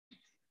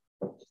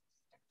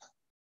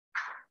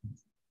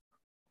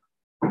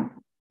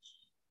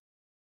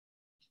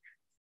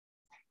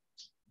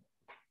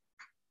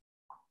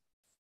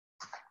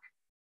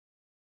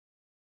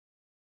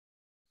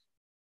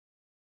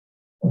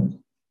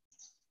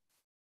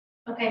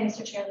Okay,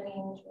 Mr. Chair, the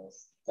meeting is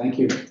yours. Thank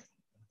you.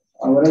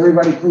 Would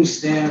everybody please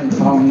stand and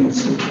follow me to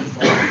salute the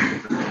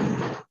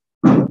flag?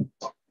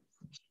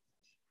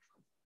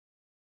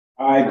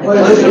 I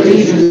pledge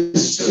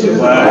allegiance to the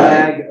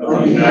flag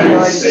of the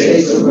United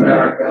States of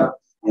America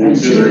and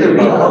to the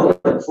republic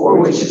for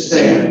which it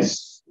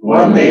stands,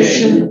 one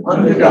nation,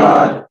 under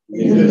God,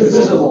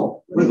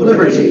 indivisible, with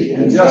liberty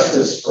and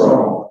justice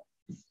for all.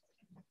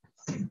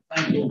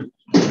 Thank you.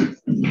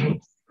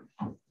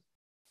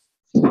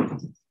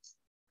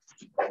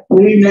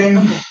 Good evening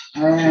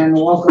and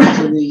welcome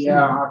to the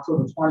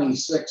October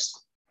 26th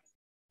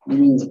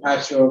meeting of the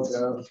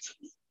Patchogue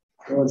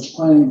Village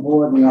Planning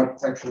Board and the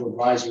Architectural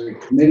Advisory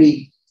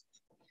Committee.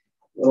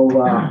 A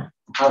little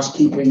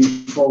housekeeping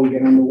before we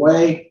get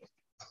underway.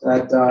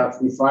 That if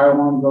the fire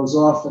alarm goes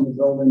off in the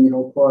building,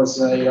 it'll cause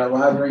a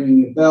loud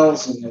ringing of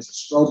bells, and there's a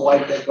strobe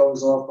light that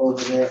goes off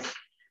over there.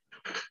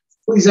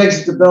 Please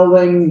exit the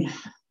building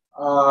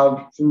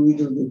through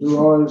either of the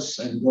doors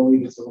and go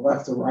either to the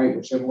left or right,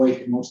 whichever way you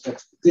can most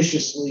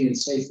expeditiously and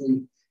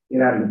safely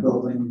get out of the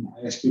building.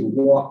 I ask you to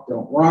walk,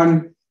 don't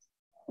run.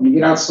 When you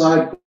get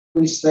outside,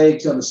 please stay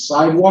to the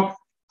sidewalk.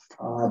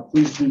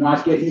 Please do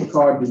not get in your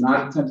car. Do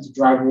not attempt to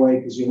drive away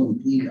because you'll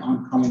impede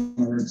oncoming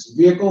emergency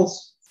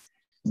vehicles.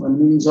 When the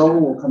meeting's over,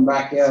 we'll come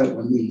back at it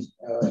when the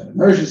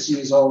emergency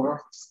is over.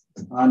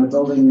 The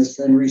building has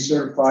been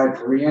recertified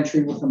for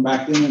re-entry. We'll come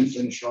back in and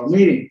finish our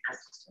meeting.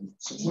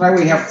 So tonight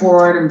we have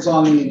 4 items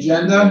on the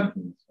agenda.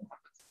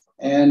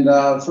 And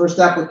first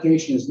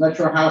application is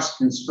Metro House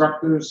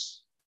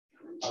Constructors,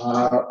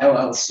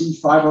 LLC,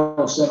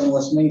 507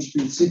 West Main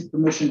Street, seek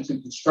permission to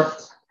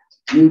construct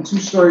a new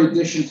 2-story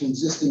addition to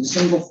existing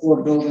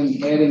single-floor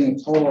building, adding a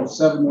total of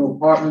 7 new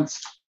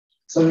apartments.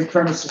 Subject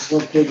premises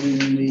located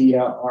in the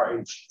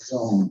RH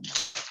zone.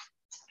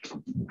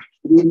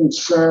 Good evening,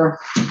 sir.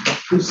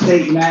 Please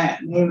state your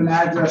name and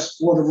address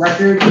for the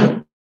record.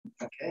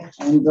 Okay.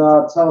 And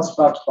tell us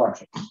about the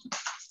project.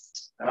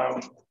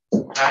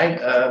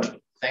 Hi.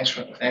 Thanks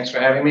for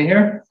having me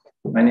here.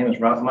 My name is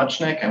Rob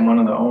Muchnick. I'm one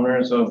of the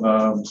owners of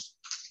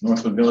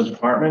Northwood Village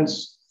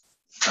Apartments.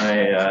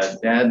 My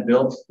dad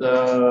built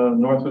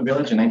Northwood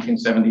Village in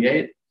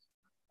 1978.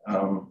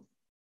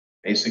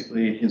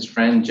 Basically, his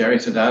friend Jerry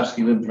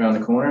Sadowski lived around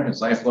the corner,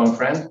 his lifelong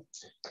friend.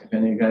 If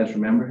any of you guys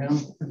remember him.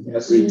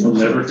 Yes, we will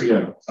never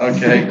forget him.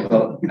 Okay,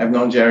 well, I've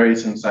known Jerry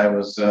since I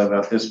was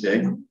about this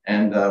big.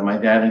 And my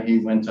dad and he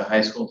went to high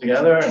school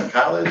together and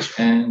college.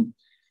 And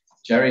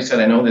Jerry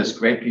said, I know this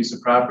great piece of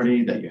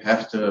property that you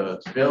have to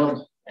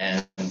build.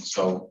 And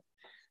so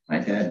my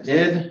dad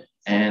did.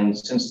 And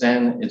since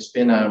then, it's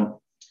been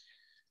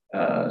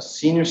a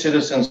senior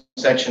citizens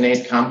Section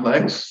 8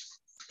 complex.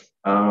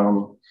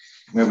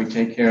 Where we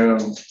take care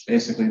of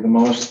basically the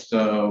most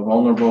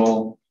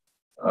vulnerable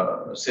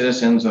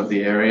citizens of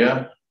the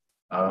area.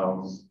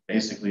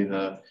 Basically,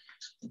 the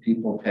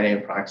people pay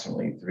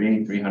approximately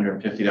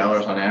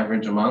 $350 on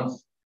average a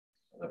month.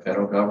 The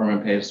federal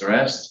government pays the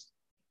rest.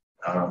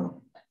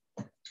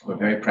 We're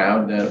very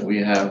proud that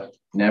we have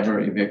never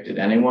evicted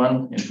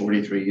anyone in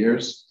 43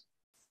 years.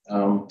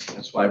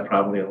 That's why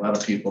probably a lot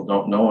of people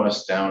don't know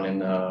us down in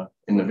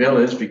the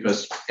village,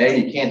 because A,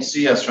 you can't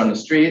see us from the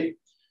street,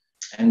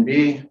 and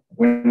B,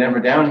 we're never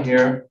down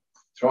here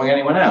throwing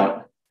anyone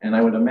out. And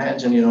I would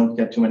imagine you don't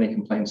get too many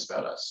complaints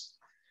about us.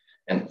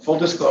 And full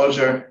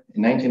disclosure,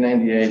 in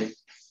 1998,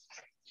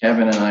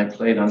 Kevin and I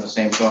played on the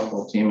same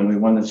softball team and we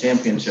won the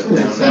championship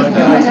down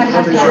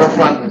at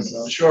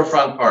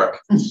Shorefront Park.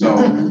 So,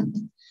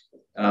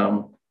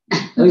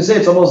 Let me say,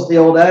 it's almost the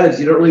old adage,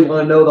 you don't really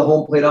want to know the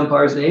home plate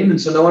umpire's name,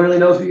 and so no one really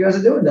knows what you guys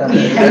are doing down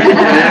there.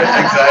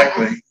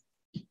 Exactly.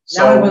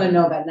 Now I want to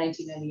know about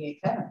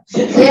 1998 Kevin.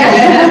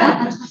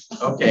 Yeah.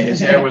 Okay, his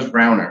hair was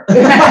browner.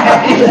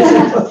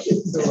 But he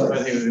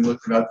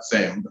looked about the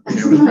same, but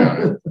his hair was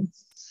browner.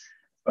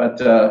 But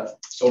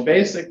so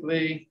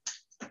basically,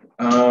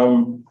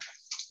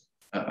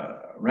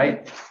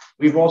 right,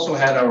 we've also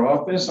had our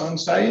office on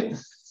site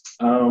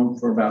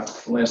for about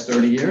the last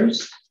 30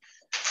 years.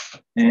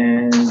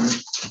 And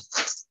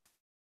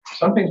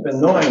something's been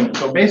annoying.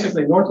 So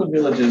basically, Northwood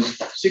Village is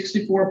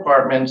 64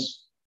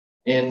 apartments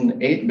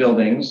in 8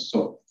 buildings,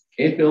 so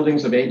 8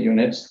 buildings of 8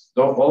 units.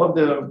 Though all of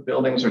the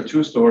buildings are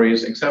 2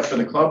 stories, except for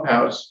the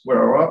clubhouse where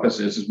our office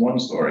is 1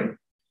 story.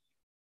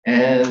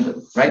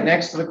 And right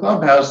next to the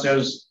clubhouse,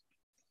 there's,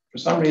 for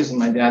some reason,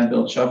 my dad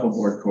built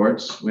shuffleboard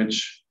courts,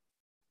 which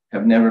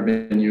have never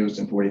been used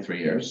in 43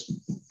 years.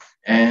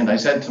 And I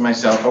said to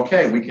myself,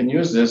 okay, we can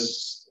use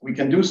this, we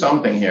can do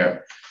something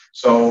here.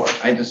 So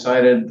I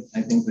decided,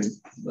 I think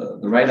the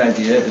right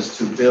idea is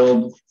to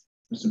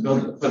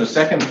put a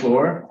second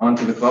floor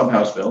onto the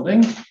clubhouse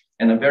building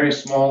and a very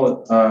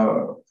small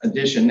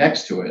addition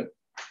next to it.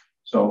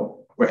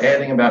 So we're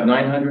adding about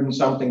 900 and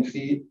something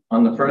feet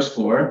on the first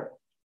floor,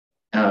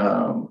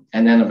 and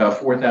then about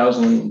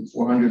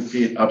 4,400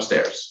 feet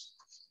upstairs.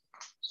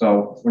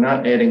 So we're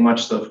not adding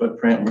much to the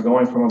footprint. We're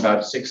going from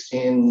about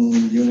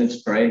 16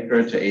 units per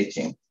acre to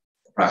 18,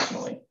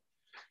 approximately.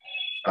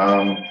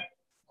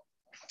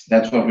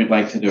 That's what we'd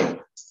like to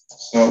do.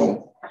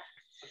 So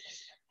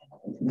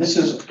this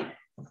is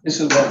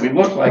what we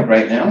look like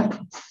right now.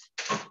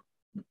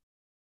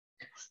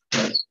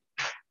 This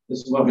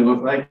is what we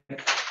look like.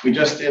 We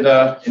just did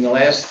in the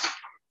last.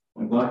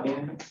 I'm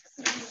blocking.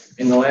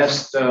 In the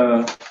last.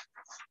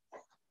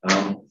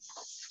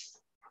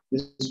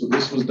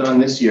 This was done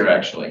this year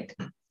actually.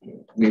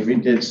 We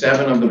redid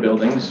 7 of the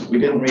buildings. We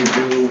didn't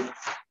redo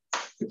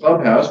the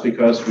clubhouse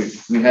because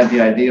we had the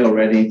idea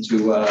already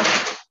to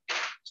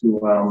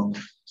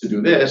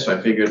do this. So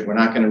I figured we're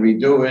not going to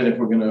redo it if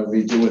we're going to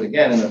redo it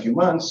again in a few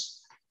months.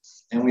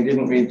 And we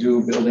didn't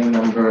redo building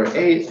number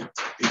 8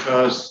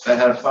 because that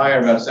had a fire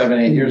about 7,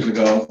 8 years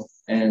ago,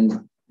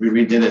 and we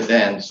redid it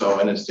then. So,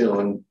 and it's still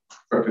in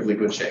perfectly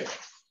good shape.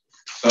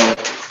 So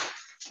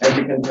as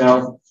you can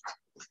tell,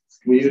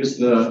 we use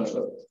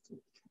the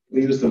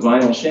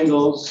vinyl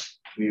shingles.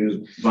 We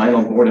use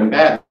vinyl board and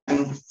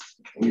batten.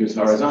 We use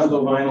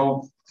horizontal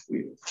vinyl.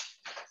 We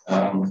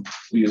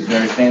use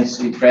very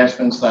fancy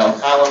craftsman style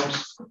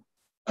columns.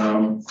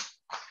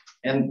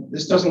 And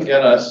this doesn't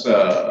get us,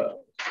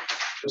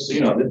 just so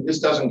you know, this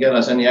doesn't get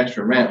us any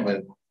extra rent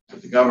with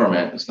the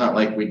government. It's not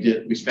like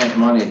we spent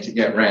money to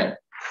get rent.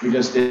 We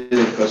just did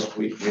it because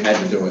we had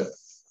to do it.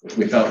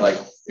 We felt like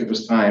it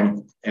was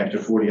time after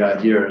 40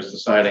 odd years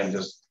deciding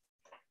just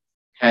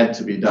had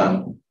to be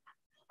done.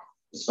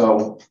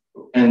 So,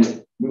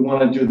 and we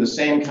want to do the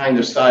same kind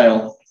of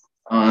style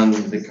on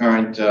the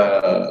current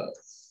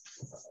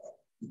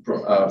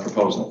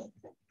proposal.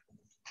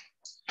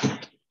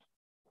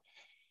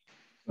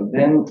 So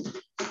then,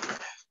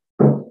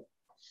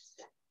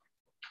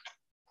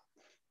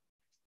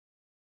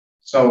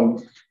 so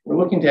we're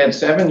looking to add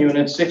 7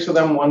 units, 6 of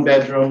them 1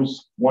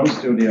 bedrooms, 1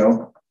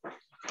 studio.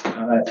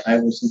 I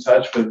was in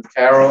touch with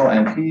Carol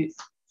and Pete,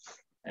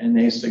 and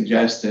they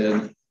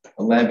suggested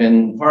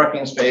 11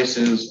 parking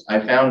spaces. I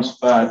found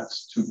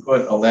spots to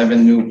put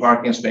 11 new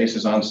parking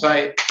spaces on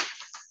site.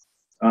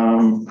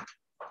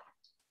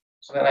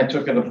 So then I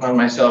took it upon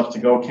myself to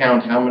go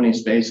count how many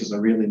spaces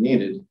are really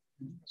needed.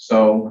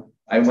 So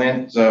I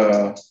went,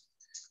 I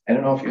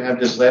don't know if you have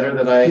this letter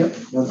that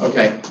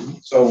okay.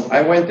 So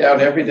I went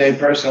out every day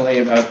personally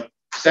about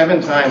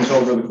 7 times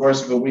over the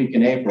course of a week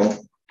in April.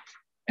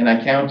 And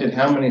I counted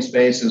how many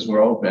spaces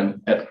were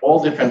open at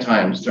all different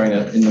times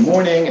in the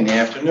morning, in the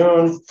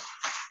afternoon,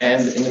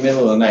 and in the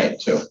middle of the night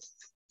too.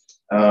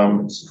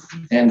 And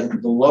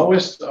the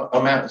lowest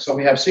amount, so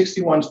we have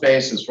 61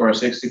 spaces for our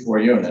 64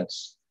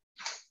 units.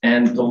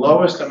 And the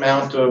lowest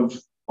amount of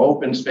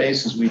open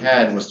spaces we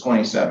had was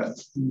 27.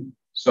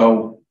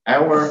 So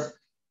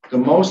the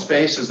most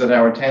spaces that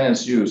our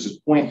tenants use is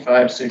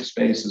 0.56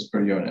 spaces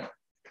per unit.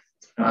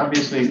 Now,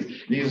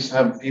 obviously,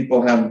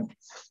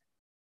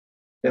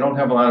 they don't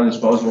have a lot of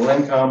disposable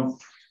income.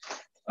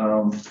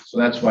 So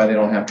that's why they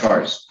don't have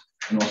cars.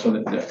 And also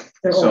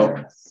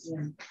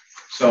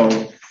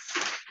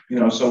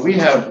so we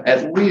have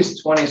at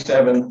least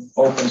 27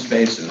 open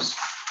spaces.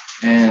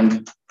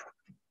 And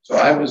so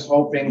I was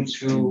hoping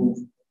to,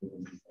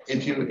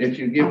 if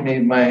you give me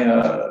my,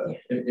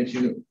 if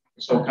you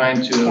so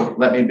kind to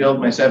let me build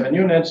my 7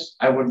 units,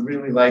 I would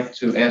really like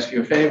to ask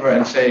you a favor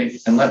and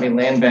let me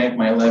land bank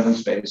my 11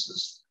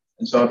 spaces.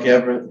 And so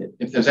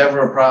if there's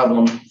ever a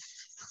problem,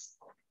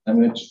 I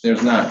mean,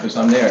 there's not, because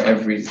I'm there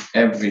every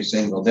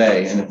single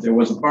day. And if there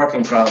was a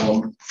parking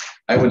problem,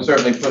 I would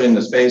certainly put in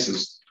the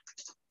spaces.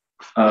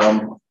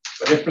 But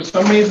if for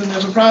some reason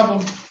there's a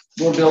problem,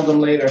 we'll build them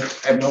later.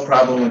 I have no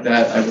problem with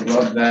that. I would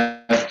love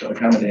that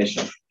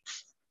accommodation.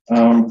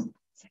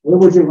 Where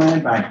would you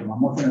land bank them?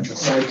 I'm looking at the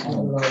site.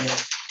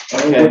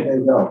 Where would they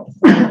go?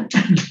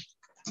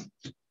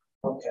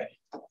 Okay.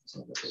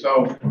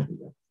 So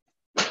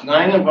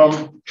 9 of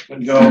them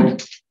would go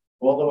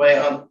all the way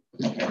on.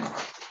 Okay.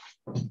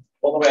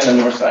 All the way on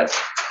the north side.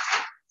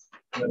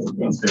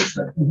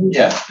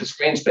 Yeah, the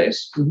screen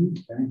space.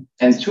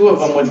 And 2 of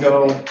them would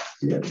go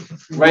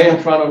right in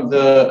front of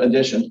the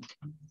addition.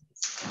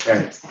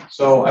 Okay.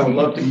 So I would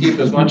love to keep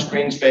as much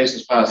green space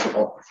as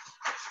possible.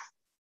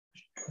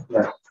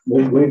 Yeah,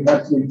 we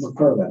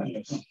prefer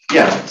that.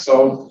 Yeah,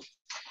 so,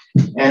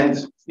 and,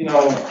 you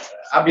know,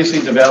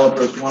 obviously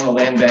developers want to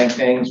land bank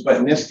things, but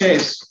in this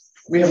case,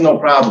 we have no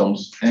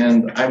problems,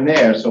 and I'm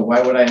there, so why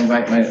would I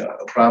invite a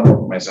problem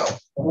for myself?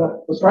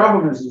 Well, the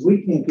problem is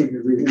we can't give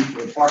you relief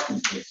for parking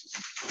spaces.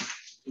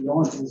 You don't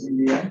want to the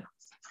ZBA?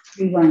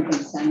 We weren't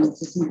going to send it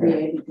to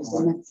CBA because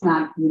then it's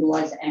not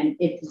utilized, and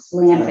if it's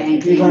land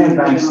banking. Land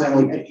banks, then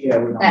we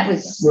don't. That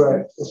was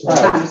right. the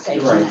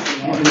conversation. Right.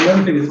 And the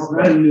other thing is, it's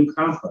not a new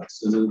complex.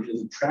 There's a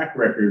track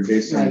record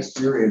based on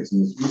experience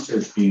and this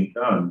research being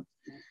done.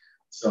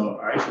 So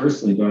I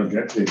personally don't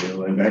object to it.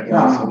 Land banking.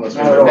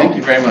 Thank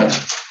you very much.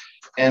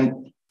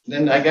 And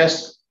then I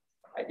guess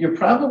you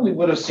probably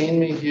would have seen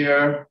me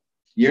here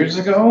years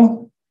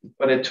ago,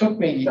 but it took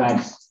me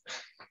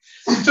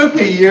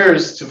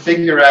years to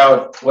figure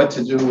out what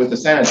to do with the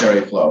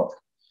sanitary flow.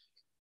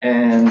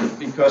 And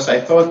because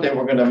I thought they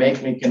were going to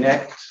make me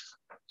connect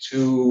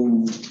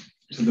to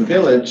the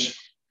village,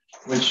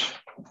 which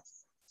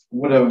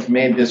would have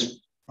made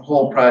this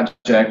whole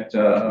project,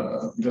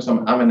 because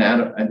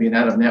I'd be an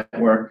out of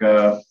network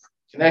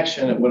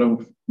connection, it would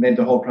have made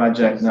the whole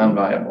project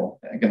non-viable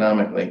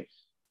economically.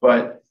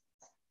 But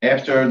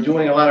after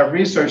doing a lot of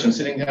research and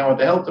sitting down with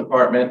the health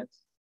department,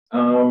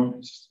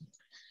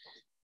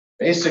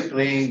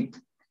 basically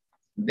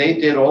they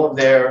did all of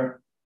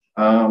their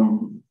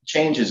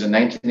changes in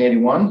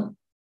 1981.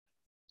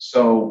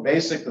 So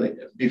basically,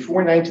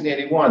 before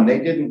 1981, they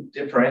didn't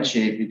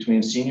differentiate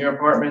between senior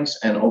apartments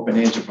and open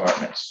age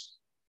apartments.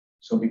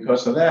 So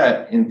because of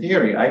that, in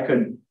theory, I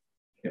could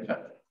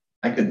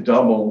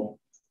double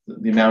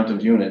the amount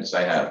of units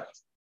I have.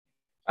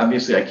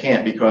 Obviously, I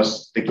can't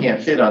because they can't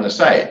fit on the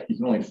site. You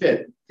can only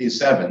fit these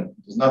 7.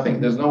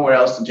 There's nowhere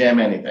else to jam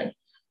anything.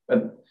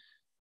 But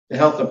the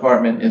health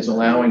department is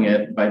allowing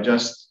it by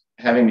just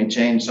having me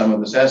change some of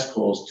the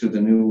cesspools to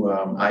the new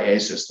IA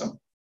system.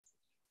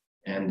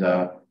 And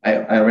I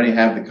already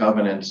have the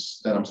covenants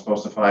that I'm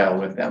supposed to file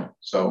with them.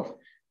 So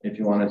if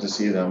you wanted to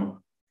see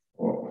them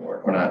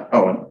or not.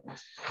 Oh,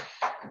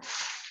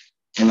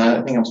 and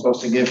I think I'm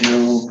supposed to give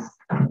you.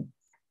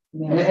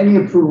 And any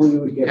approval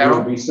you would get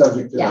would be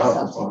subject to the Yes, health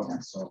subject.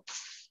 department, so.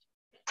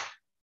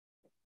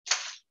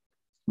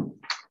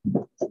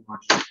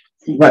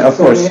 Right, of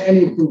course.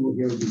 Any approval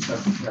here would be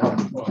subject to the health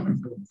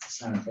department for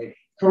sanitation.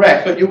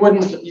 Correct, but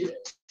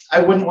I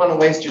wouldn't want to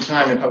waste your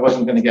time if I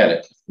wasn't going to get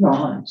it. No,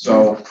 all right.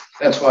 So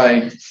that's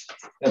why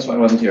I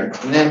wasn't here.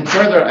 And then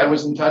further, I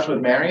was in touch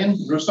with Marion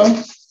Russo,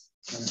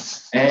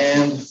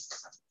 and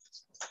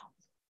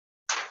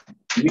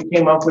we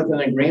came up with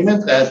an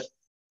agreement that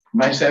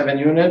my 7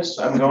 units,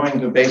 I'm going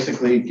to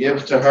basically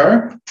give to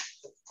her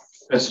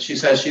because she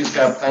says she's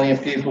got plenty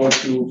of people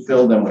to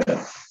fill them with,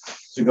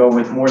 to go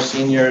with more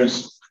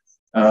seniors,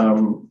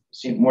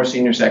 more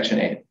senior Section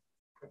 8.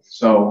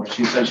 So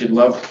she said she'd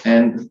love,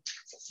 and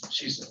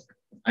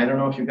I don't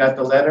know if you got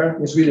the letter.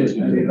 Yes, we did.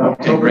 Okay,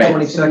 October great.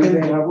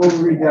 22nd.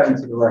 We'll read that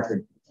into the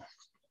record.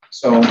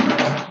 So,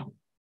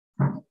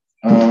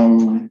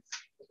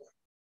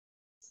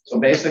 so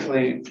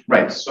basically,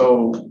 right.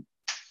 So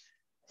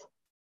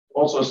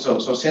also,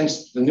 so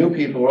since the new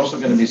people are also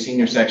going to be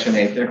senior Section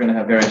 8, they're going to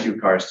have very few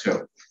cars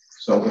too.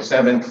 So with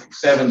seven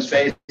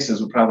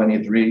spaces, we probably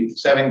need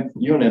 7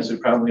 units. We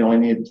probably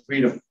only need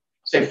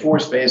 4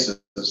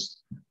 spaces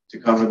to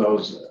cover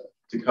those,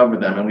 to cover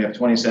them, and we have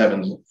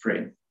 27s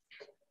free.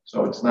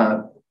 So it's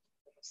not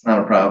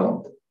a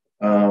problem.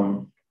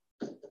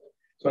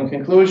 So in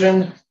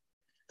conclusion,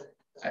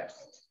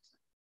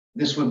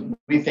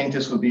 we think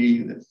this would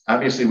be,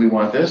 obviously we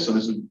want this, so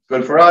this is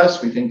good for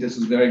us. We think this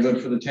is very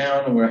good for the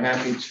town, and we're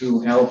happy to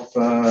help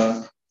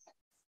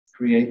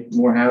create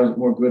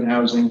more good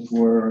housing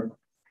for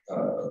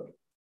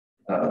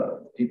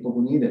people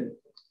who need it.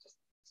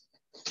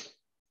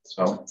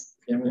 So,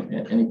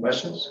 any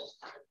questions?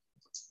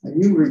 Are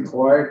you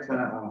required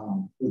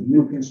to, with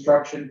new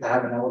construction, to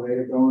have an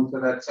elevator going to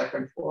that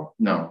 2nd floor?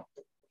 No.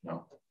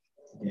 Yeah,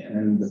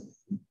 and the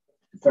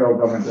federal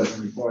government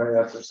doesn't require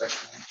that for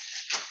Section 8?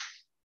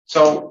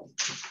 So,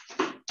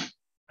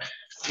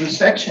 in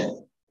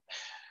section,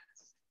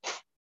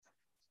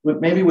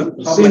 with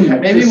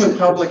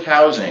public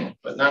housing,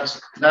 but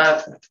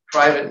not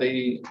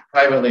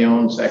privately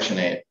owned Section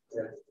 8.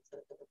 Yeah.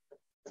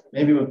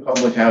 Maybe with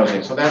public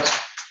housing. So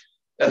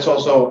that's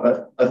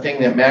also a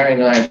thing that Mary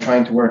and I are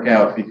trying to work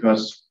out,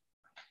 because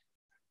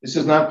this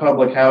is not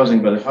public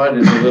housing, but HUD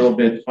is a little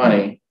bit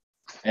funny,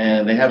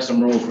 and they have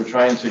some rules we're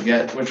trying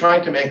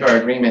to make our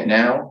agreement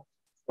now,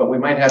 but we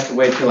might have to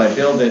wait till I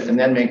build it and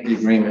then make the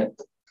agreement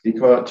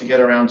to get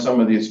around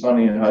some of these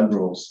funny HUD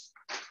rules.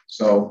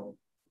 So,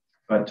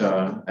 but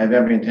I have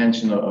every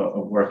intention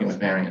of working with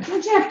Marion.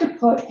 Would you have to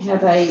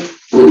have a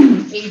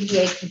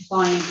ADA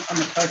compliant on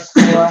the 1st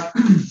floor?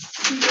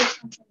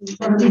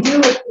 Well, we do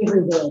it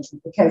every day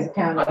because the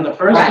county. On the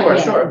 1st Right, floor,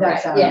 yeah, sure.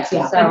 That's, Yeah, yeah, so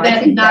I but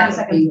then think not that the would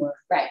second be- floor.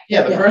 Right.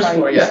 Yeah, the first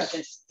floor,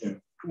 yes.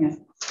 Yeah.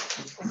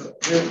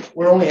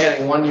 We're only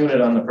adding 1 unit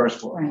on the 1st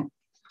floor.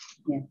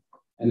 Right.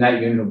 And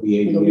that unit will be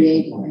ADA. It'll be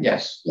ADA. compliant.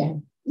 Yes.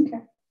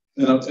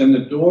 And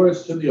the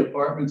doors to the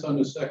apartments on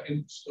the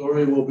 2nd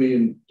story will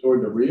be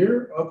toward the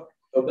rear of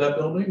that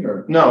building,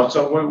 or? No,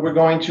 so we're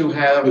going to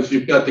have, Because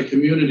you've got the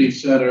community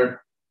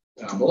center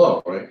down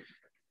below, right?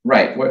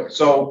 right,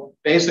 so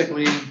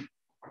basically,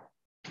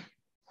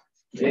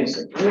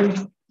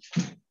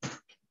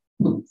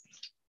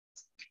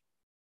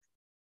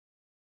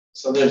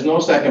 so there's no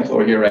 2nd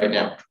floor here right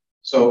now.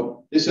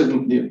 So this is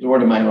the door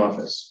to my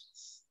office.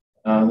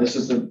 This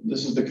is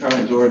the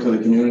current door to the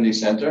community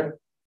center.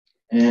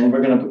 And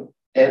we're going to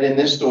add in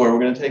this door. We're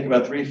going to take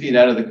about 3 feet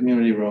out of the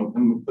community room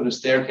and we'll put a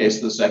staircase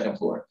to the 2nd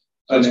floor.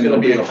 So it's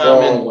going to be a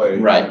common, hallway.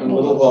 right, a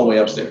little hallway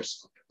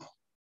upstairs.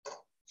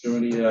 Is there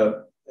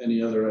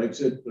any other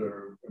exit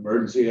or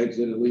emergency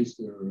exit at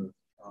least, or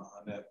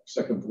on that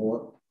 2nd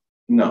floor?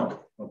 No,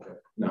 Okay,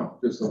 no.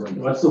 just the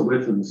window. What's the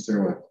width of the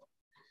stairway?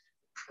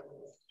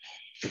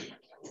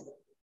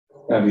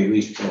 That'd be at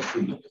least 12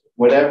 feet.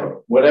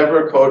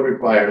 Whatever code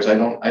requires. I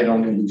don't.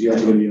 Did you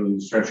have to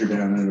stretcher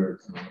down it or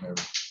whatever?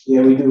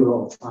 Yeah, we do it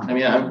all the time. I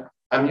mean,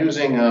 I'm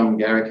using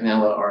Gary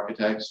Canella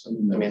Architects. I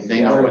mean,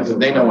 they know what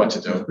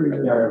to do. Pretty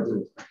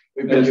good.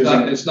 We've been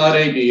It's not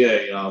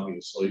ADA,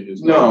 obviously.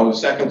 It's no,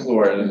 second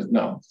floor,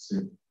 no.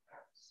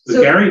 Was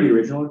Gary the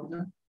original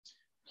architect?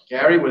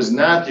 Gary was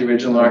not the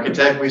original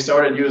architect. We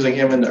started using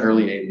him in the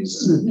early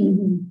 80s.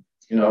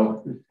 You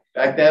know,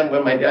 back then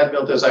when my dad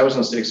built this, I was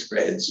in 6th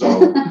grade,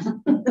 so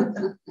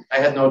I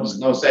had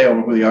no say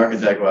over who the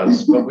architect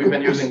was. But we've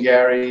been using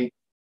Gary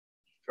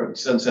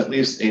since at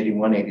least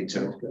 81,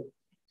 82.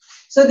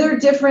 So they're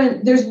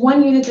different. There's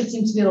one unit that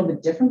seems to be a little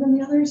bit different than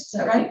the others. Is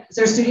that right? Is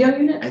there a studio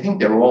unit? I think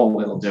they're all a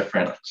little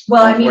different.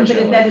 Well, I mean, but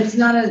unfortunately. it's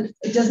not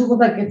it doesn't look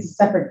like it's a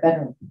separate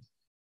bedroom.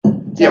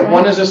 Yeah, right?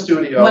 one is a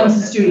studio. One's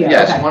a studio,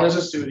 Yes, okay. one is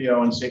a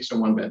studio and 6 are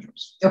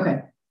 1-bedrooms.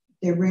 Okay.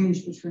 They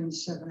range between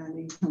 700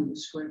 and 800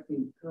 square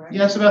feet, correct? Yeah,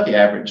 that's about the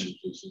average.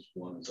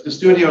 The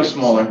studio is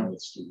smaller.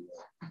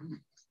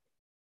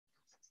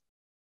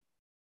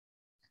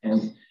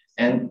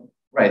 And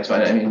right, so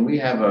I mean, we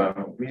have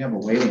a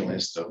waiting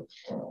list of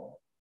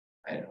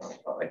I don't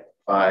know, like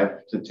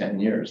 5 to 10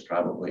 years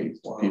probably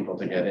for people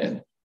to get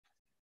in.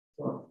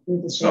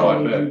 So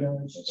I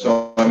bet.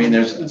 So I mean,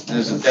 there's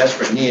a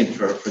desperate need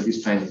for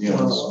these kinds of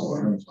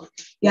units.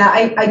 Yeah,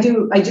 I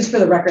do. I just for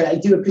the record, I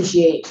do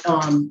appreciate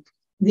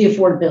the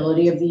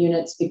affordability of the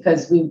units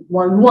because we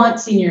want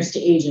seniors to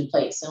age in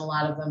place, and a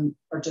lot of them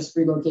are just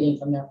relocating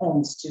from their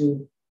homes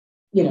to,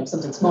 you know,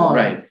 something smaller,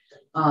 right?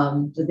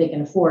 That they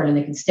can afford and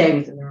they can stay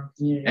within their own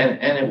community.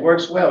 And it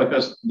works well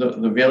because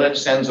the village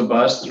sends a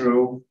bus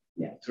through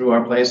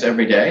our place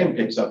every day and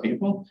picks up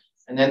people.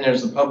 And then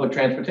there's the public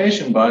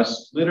transportation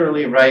bus,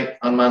 literally right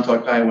on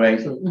Montauk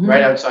Highway,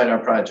 right outside our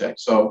project.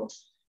 So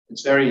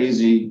it's very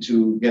easy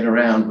to get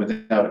around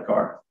without a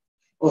car.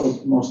 Well,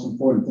 the most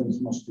important thing is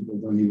most people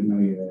don't even know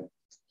you're there.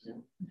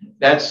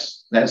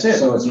 That's it.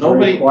 So it's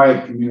nobody a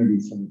quiet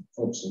community for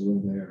folks that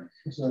live there.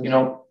 You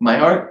know,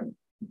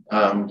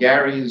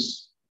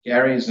 Gary's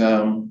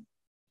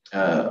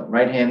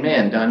right-hand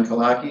man, Don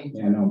Kalaki.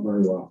 Yeah, I know him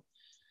very well.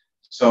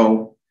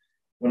 So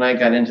when I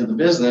got into the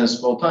business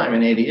full time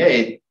in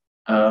 '88,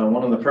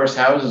 one of the first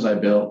houses I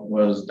built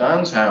was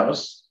Don's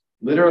house.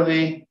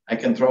 Literally, I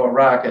can throw a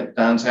rock at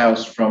Don's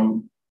house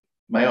from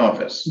my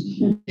office.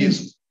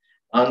 He's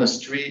on the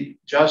street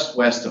just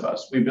west of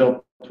us. We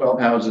built 12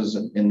 houses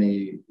in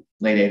the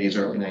late 80s,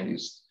 early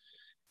 90s.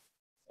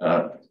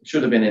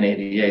 Should have been in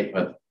 '88,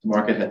 but the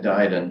market had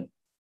died and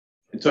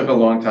it took a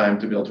long time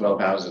to build 12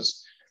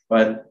 houses.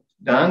 But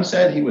Don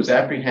said he was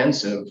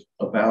apprehensive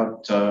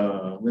about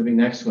living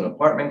next to an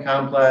apartment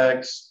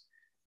complex,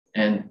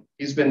 and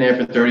he's been there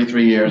for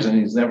 33 years and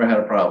he's never had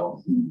a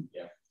problem.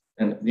 Yeah.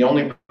 And the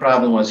only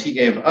problem was he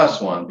gave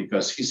us one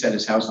because he set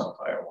his house on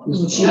fire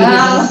once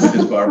with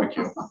his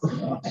barbecue.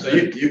 So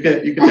you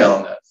can tell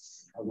him that.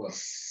 I will.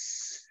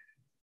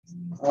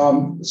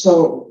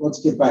 So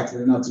let's get back to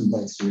the nuts and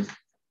bolts here.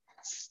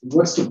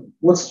 What's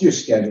your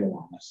schedule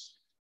on this?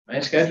 My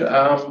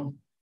schedule,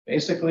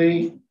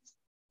 basically,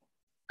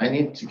 I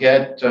need to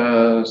get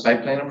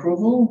site plan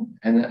approval,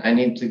 and I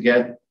need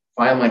to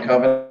file my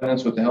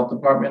covenants with the health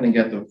department and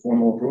get the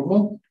formal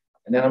approval,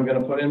 and then I'm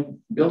going to put in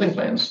building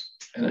plans,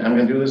 and I'm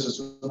going to do this as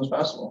soon as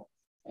possible.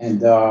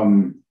 And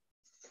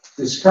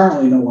there's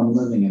currently no one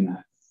living in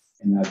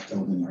that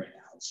building right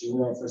now. It's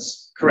your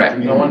office. Correct.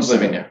 No one's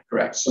living there.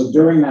 Correct. So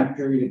during that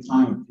period of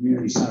time, the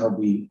community center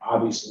will be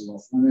obviously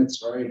off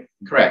limits, right?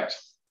 Correct.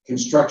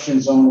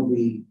 Construction zone will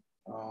be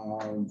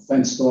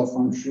fenced off,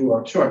 I'm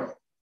sure. Sure.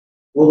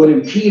 Will it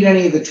impede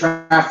any of the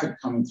traffic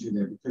coming through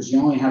there? Because you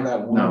only have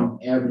that one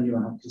avenue,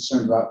 and I'm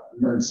concerned about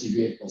emergency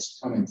vehicles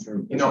coming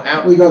through. You know,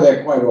 we go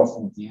there quite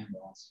often with the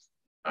ambulance.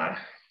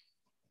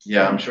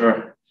 Yeah, I'm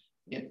sure.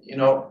 You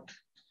know,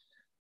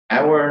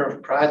 our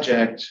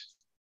project,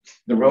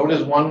 the road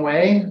is one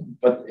way,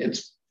 but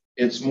it's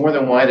more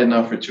than wide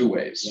enough for 2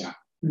 ways. Yeah.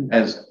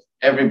 As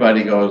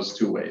everybody goes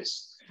 2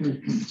 ways.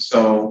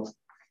 So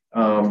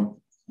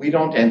we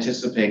don't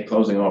anticipate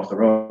closing off the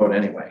road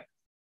anyway.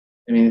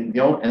 I mean,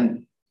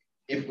 and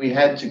if we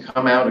had to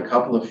come out a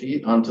couple of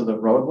feet onto the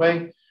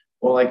roadway,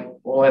 all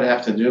I'd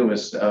have to do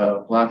is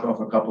block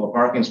off a couple of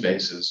parking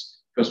spaces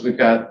because we've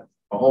got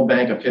a whole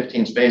bank of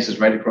 15 spaces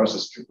right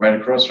across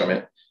from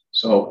it.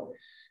 So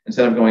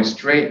instead of going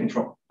straight and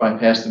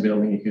bypass the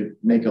building, you could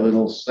make a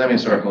little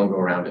semicircle and go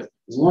around it.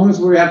 As long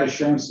as we have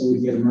assurance that we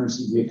get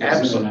emergency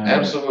vehicles.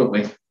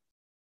 Absolutely.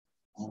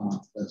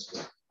 That's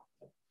good.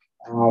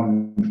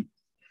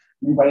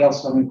 Anybody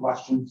else have any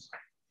questions?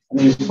 I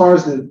mean, as far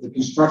as the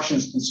construction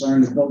is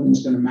concerned, the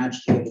building's going to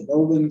match the other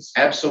buildings.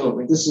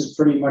 Absolutely. This is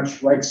pretty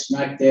much right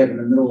smack dab in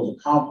the middle of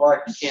the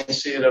complex. You can't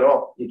see it at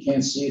all. You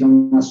can't see it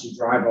unless you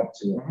drive up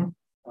to it.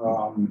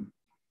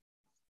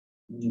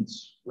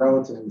 It's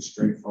relatively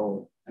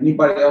straightforward.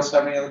 Anybody else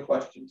have any other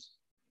questions?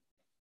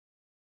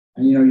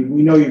 And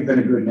we know you've been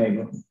a good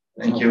neighbor.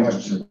 Thank you.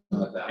 Question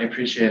about that. I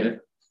appreciate it.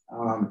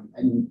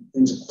 And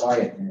things are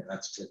quiet here.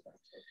 That's good.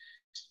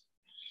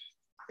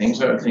 Things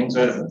are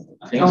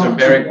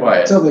very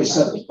quiet. Until they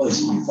set the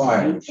place on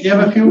fire. You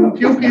have a few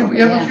people.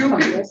 You have a few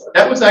people.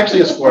 That was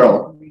actually a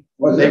squirrel.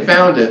 They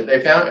found it. I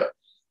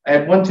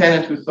had one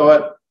tenant who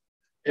thought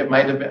it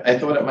might have been. I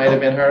thought it might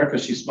have been her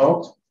because she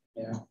smoked.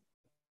 Yeah.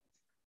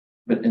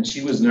 and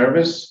she was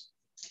nervous,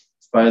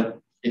 but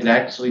it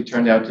actually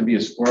turned out to be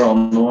a squirrel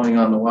gnawing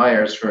on the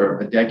wires for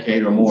a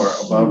decade or more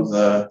above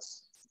the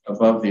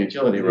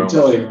utility room.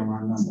 Utility room, I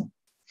remember.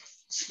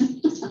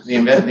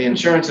 The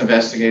insurance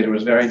investigator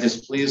was very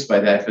displeased by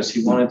that because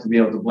he wanted to be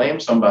able to blame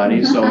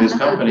somebody so his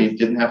company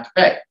didn't have to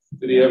pay.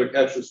 Did he ever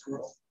catch the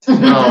squirrel?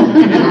 No,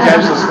 he didn't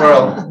catch the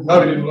squirrel.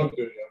 No, he didn't look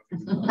good.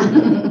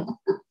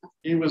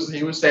 He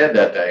was sad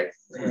that day.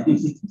 Yeah.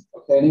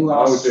 Okay, anyone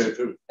I was else? there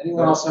too.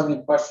 Anyone else have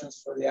any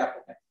questions for the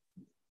applicant?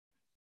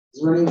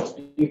 Is there any,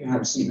 you can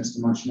have a seat, Mr.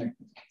 Munchnick.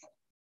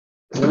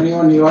 Is there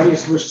anyone in the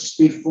audience who wishes to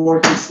speak for or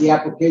against the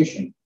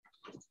application?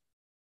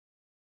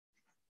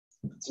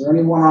 Is there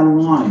anyone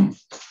online?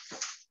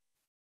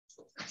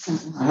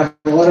 I have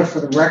a letter for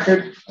the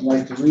record I'd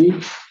like to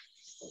read.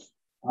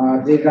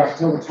 Dated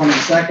October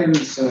 22nd,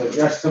 it's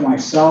addressed to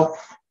myself.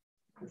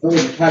 The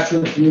Village of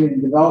Patchogue Community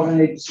Development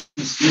Agency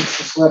submits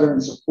this letter in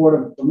support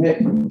of the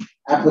permit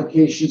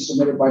application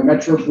submitted by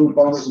Metro Group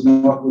owners of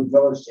Northwood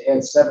Village to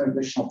add 7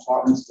 additional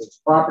apartments to its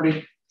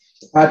property.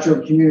 The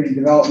Patchogue Community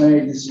Development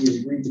Agency has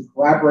agreed to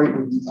collaborate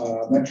with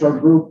Metro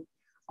Group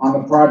on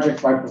the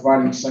project by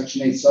providing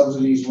Section 8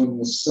 subsidies when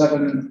the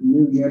 7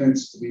 new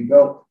units to be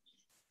built.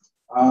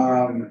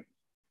 The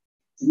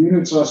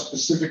units are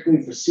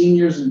specifically for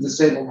seniors and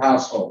disabled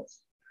households.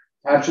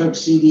 Patchogue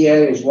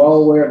CDA is well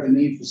aware of the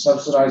need for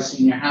subsidized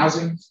senior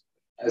housing,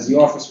 as the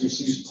office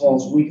receives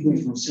calls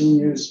weekly from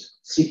seniors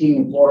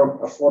seeking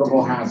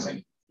affordable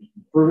housing.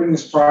 Approving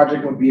this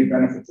project would be a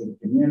benefit to the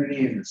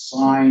community, and it's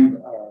signed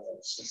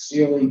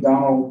sincerely,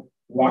 Donald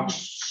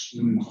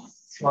Washington.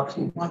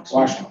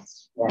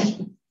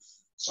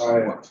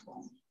 Sorry,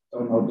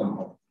 don't know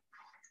Donald.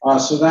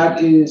 So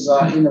that is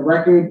in the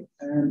record,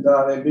 and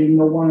there being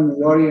no one in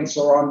the audience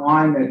or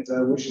online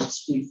that wishes to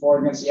speak for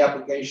or against the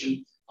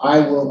application, I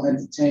will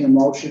entertain a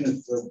motion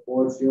if the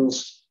board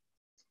feels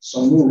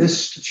so moved.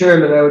 Mr.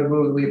 Chairman, I would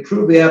move that we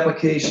approve the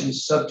application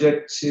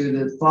subject to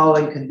the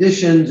following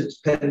conditions. It's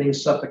pending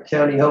Suffolk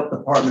County Health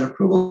Department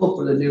approval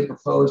for the new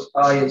proposed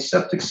and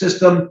septic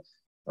system,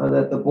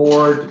 that the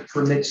board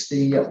permits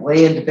the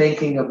land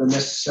banking of the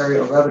necessary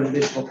 11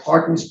 additional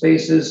parking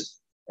spaces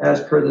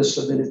as per the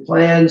submitted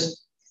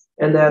plans,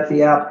 and that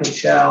the applicant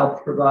shall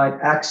provide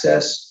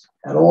access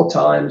at all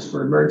times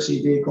for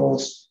emergency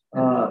vehicles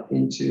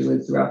into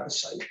and throughout the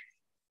site.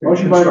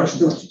 Motion by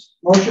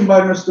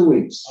Mr.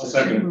 Weeks. I'll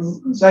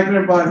second.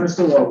 Seconded by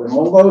Mr. Logan.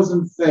 All those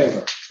in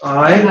favor?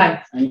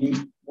 Aye.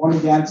 One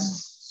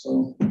against,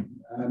 so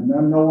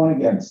no one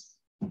against.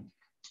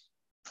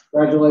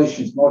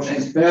 Congratulations, motion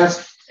is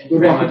passed.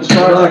 Good luck with the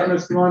project,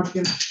 Mr.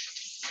 Munchkin.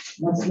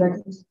 What's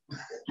next?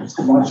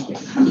 Mr. Munchkin.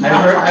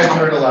 I've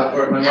heard a lot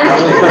more. My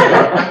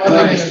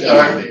mother is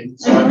Dorothy.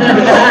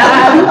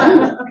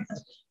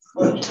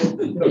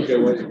 Okay,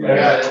 wait. I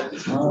got it.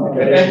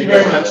 Thank you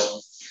very much.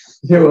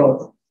 You're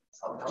welcome.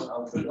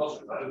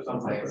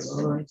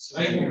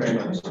 Thank you very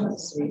much.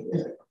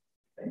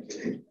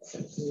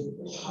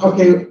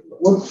 Okay,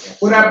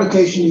 what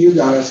application do you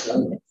guys?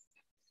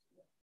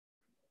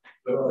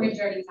 With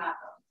Dirty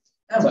Taco.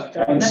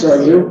 And so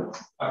you?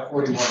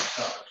 41.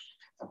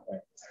 Okay.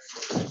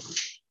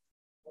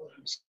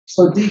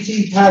 So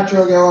DT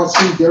Patchogue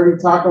LLC, Dirty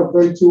Taco,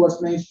 32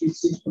 West Main Street,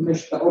 seeks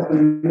permission to open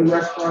a new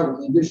restaurant with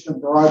the addition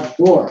of garage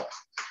door.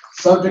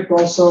 Subject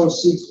also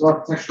seeks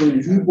architectural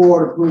review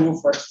board approval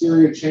for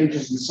exterior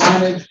changes and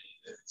signage.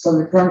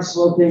 Subject premises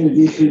located in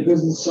the D3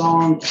 business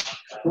zone.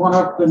 Come on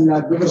up and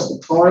give us the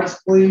cards,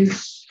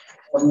 please,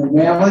 from the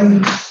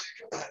mailings.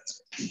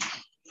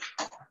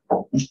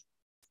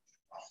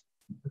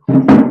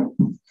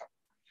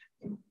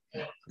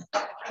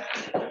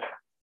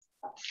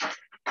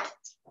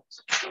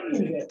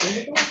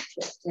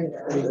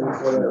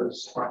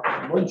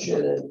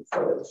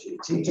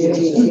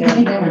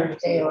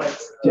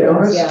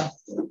 Yeah.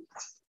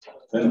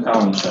 Then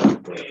Collins.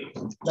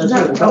 That's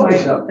what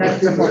Tony's up.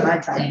 That's the one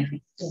I'm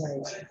saying.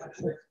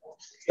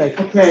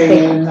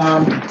 Okay, and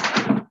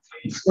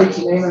state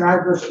your name and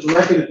address for the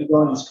record if you're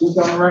going to speak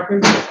on the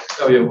record.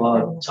 Oh, yeah,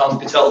 Tom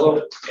Cataldo,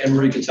 Anne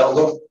Marie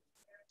Cataldo,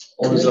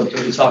 owners of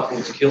Dirty Taco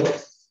and Tequila,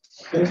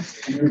 Okay,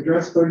 and your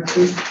address,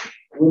 32?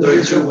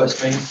 32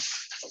 West Main.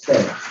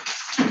 Okay.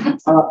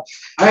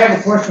 I have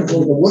a question for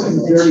you. What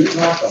is Dirty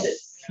Taco?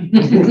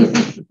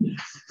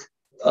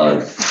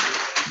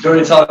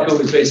 Dirty Taco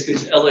is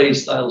basically LA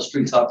style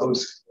street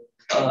tacos,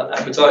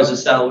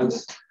 appetizers,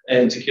 salads,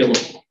 and tequila.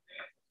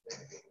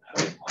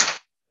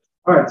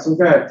 All right, so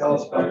go ahead. Tell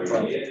us about the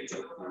project.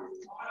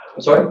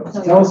 I'm sorry?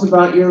 Tell us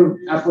about your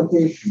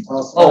application. Tell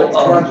us about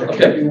the project.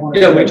 Okay.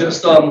 Yeah, we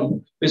just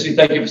basically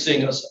thank you for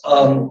seeing us.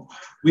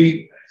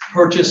 We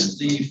purchased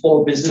the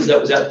former business that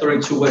was at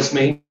 32 West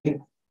Main. It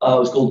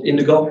was called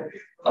Indigo.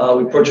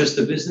 We purchased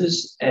the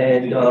business,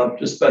 and I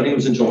think it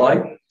was in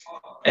July.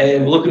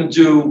 And we're looking to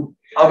do,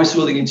 obviously,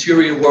 with the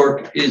interior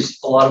work is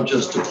a lot of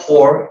just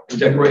decor and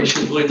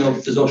decoration. Really,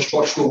 there's no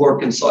structural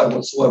work inside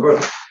whatsoever.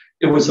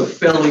 It was a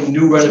fairly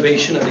new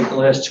renovation. I think the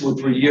last 2 or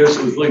 3 years,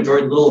 it was really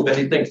very little of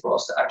anything for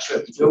us to actually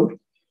have to do.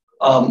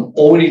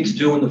 All we need to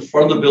do in the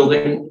front of the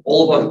building,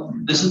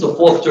 this is the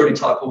 4th Dirty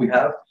Taco we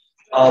have.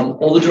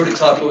 All the Dirty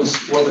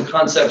Tacos, one of the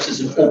concepts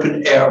is an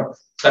open air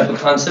type of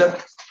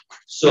concept.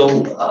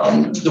 So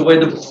the way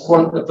the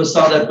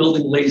facade of that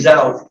building lays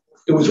out,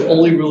 it was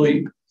only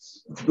really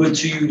good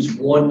to use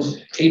one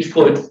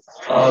 8-foot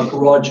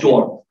garage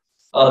door.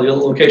 The other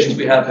locations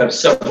we have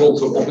several,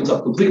 so it opens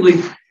up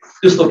completely.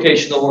 This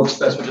location works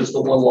best with just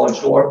the one large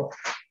door.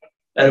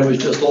 And it was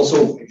just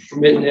also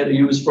permitted to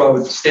use for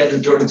our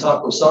standard Dirty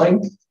Taco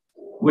sign,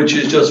 which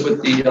is just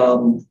with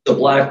the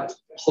black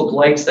hook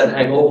lights that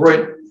hang over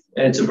it.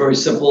 And it's a very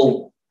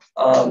simple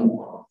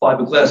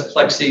fiberglass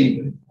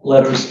plexi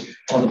letters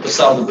on the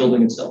facade of the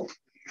building itself.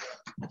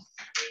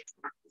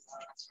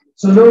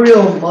 So no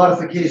real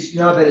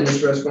modification. I've been in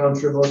this restaurant,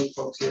 I'm sure most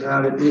folks here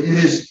have it.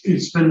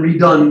 It's been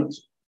redone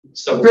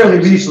fairly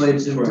recently.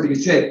 It's in pretty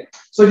good shape.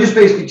 So just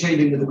basically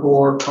changing the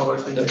decor, color,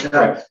 things like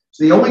that.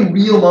 So the only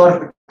real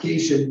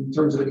modification in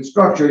terms of any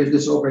structure is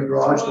this open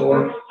garage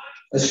door,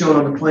 as shown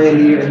on the plan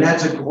here, and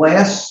that's a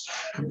glass,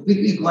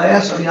 completely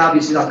glass. I mean,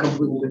 obviously not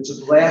completely, but it's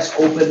a glass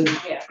open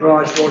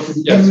garage door to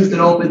be used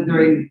and open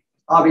during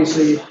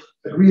obviously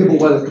agreeable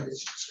weather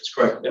conditions. That's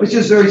correct. Which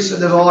is there's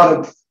a lot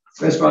of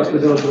restaurants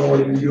with those that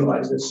already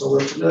utilize this, so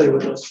we're familiar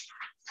with this.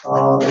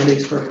 It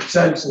makes perfect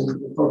sense,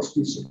 and folks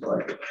do seem to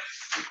like it.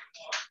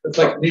 It's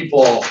like a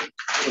meatball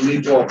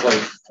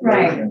place.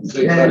 Right. And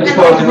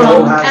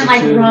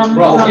like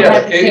rum.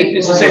 Yeah,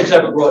 it's the same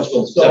type of garage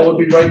door. So it would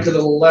be right to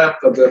the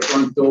left of the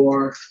front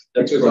door.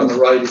 That's on the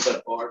right is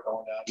that bar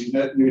going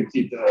out. You would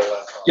keep that all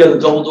that. Yeah, the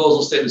double doors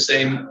will stay the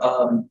same.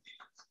 And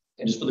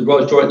just put the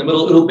garage door in the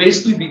middle. It'll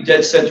basically be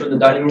dead center in the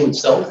dining room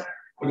itself.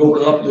 We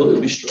open it up, it'll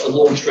be a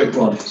long straight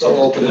run. So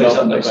we'll open it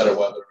up in the better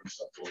weather and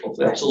stuff.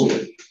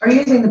 Absolutely. Are you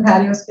using the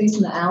patio space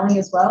in the alley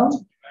as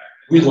well?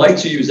 We'd like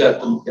to use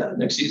that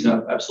next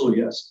season.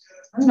 Absolutely, yes.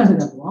 I don't know who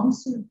that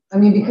belongs to. I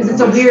mean, because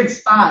it's a weird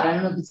spot. I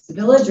don't know if it's the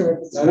village or if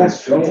it's. No,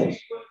 that's Joel's.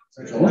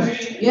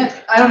 Yeah,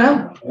 I don't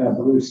know. Yeah, I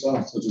believe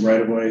so. So it's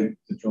right away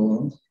to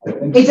Joel.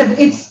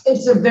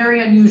 It's a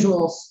very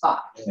unusual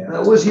spot. And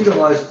it was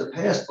utilized in the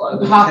past by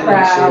the Hot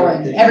Crow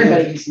and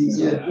everybody uses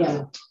it.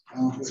 Yeah.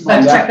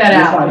 But check that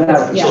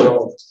out.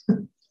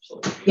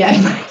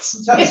 Yeah.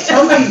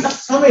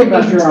 Tell me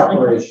about your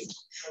operation.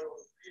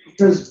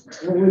 Because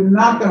what we're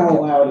not going to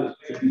allow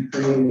it to be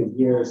created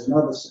here is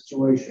another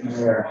situation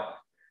where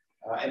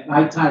at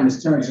nighttime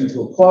this turns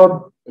into a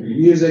club with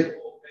music.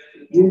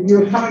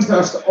 You're coming to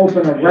us to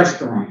open a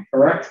restaurant,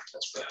 correct?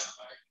 That's correct.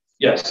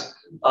 Yes.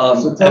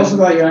 So tell us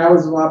about your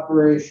hours of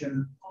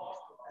operation,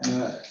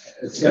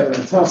 etc.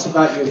 And tell us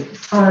about your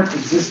current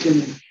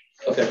existing.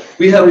 Okay.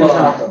 We have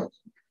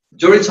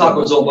Dirty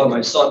Taco is owned by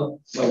my son,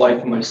 my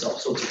wife, and myself.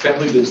 So it's a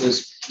family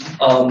business.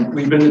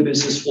 We've been in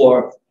business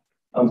for,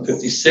 I'm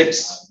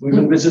 56. We've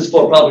been in business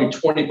for probably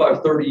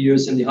 25, 30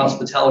 years in the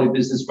hospitality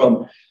business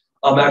from,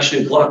 I'm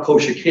actually a Glock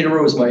kosher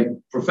caterer is my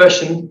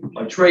profession,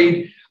 my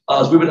trade.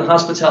 So we've been in the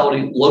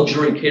hospitality,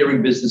 luxury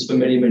catering business for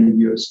many, many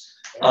years.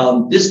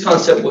 This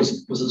concept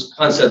was a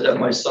concept that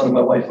my son and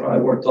my wife and I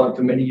worked on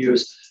for many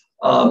years.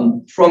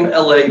 From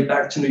LA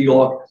back to New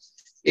York.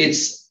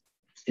 It's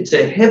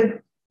a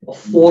hip,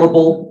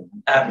 affordable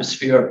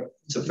atmosphere.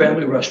 It's a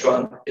family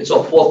restaurant. It's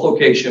our 4th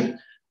location.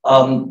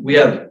 We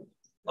have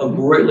a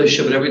great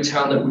relationship in every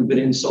town that we've been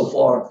in so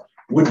far.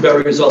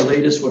 Woodbury is our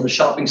latest. We're in a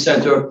shopping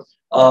center.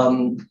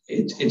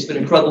 It's been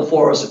incredible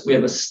for us. We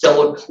have a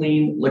stellar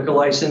clean liquor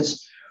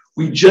license.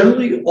 We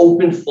generally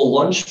open for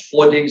lunch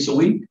 4 days a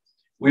week.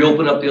 We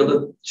open up the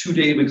other 2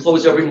 days. We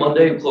close every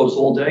Monday. We close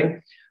all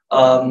day.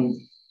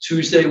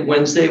 Tuesday,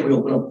 Wednesday, we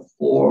open up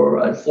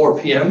at 4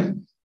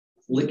 p.m.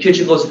 The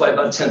kitchen closes by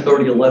about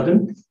 10:30,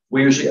 11.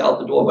 We're usually out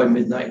the door by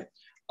midnight.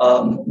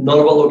 None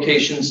of our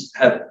locations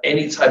have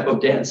any type of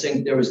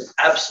dancing. There is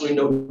absolutely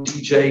no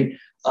DJ.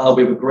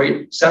 We have a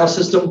great sound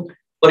system.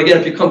 But again,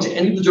 if you come to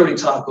any of the Dirty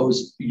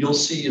Tacos, you'll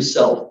see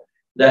yourself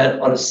that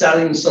on a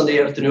Saturday and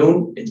Sunday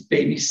afternoon, it's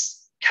baby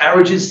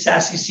carriages,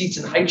 sassy seats,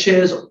 and high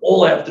chairs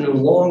all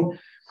afternoon long.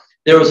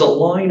 There is a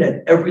line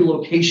at every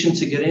location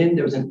to get in.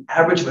 There's an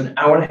average of an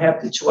hour and a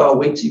half to 2 hour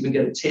wait to even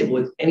get a table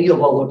at any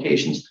of our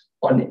locations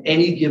on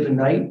any given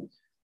night.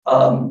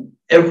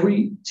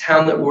 Every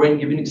town that we're in,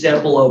 give you an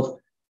example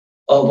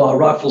of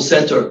Rockville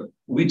Center,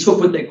 we took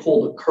what they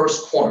call the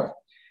cursed corner.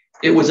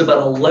 It was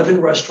about 11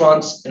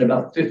 restaurants in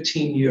about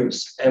 15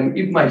 years. And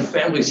even my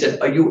family said,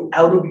 are you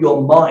out of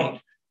your mind?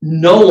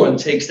 No one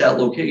takes that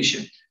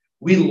location.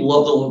 We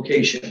love the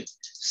location.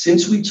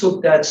 Since we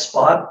took that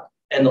spot,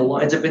 and the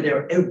lines have been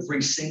there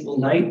every single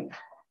night.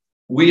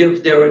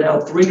 There are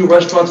now 3 new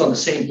restaurants on the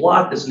same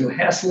block. There's a new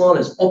hair salon.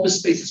 There's office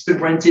space that's been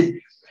rented.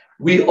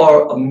 We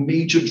are a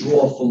major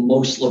draw for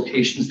most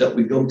locations that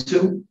we go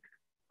to.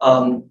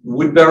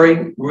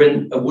 Woodbury, we're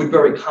in a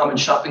Woodbury Common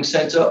Shopping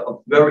Center, a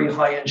very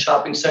high-end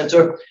shopping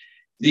center.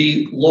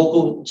 The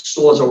local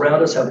stores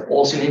around us have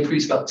all seen an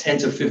increase about 10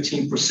 to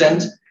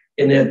 15%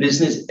 in their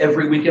business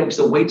every weekend because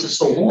the waits are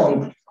so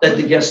long that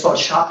the guests start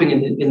shopping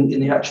in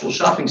the actual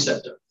shopping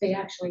center. They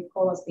actually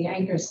call us the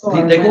anchor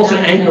store. They call us an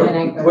We're not anchor. an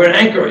anchor. We're an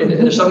anchor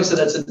in the shopping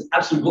center. That's an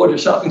absolute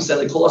gorgeous shopping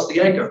center. They call us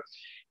the anchor.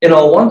 In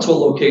our one tour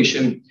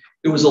location,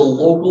 it was a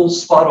local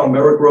spot on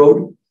Merrick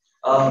Road.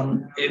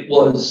 It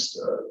was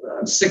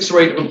 6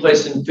 or 8 different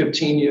places in a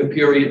 15-year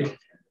period.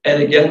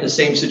 And again, the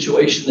same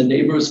situation. The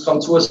neighbors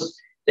come to us.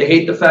 They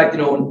hate the fact,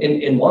 you know,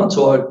 in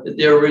Montauk,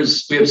 we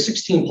have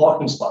 16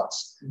 parking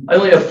spots. I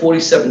only have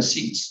 47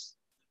 seats.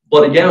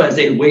 But again, as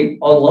they wait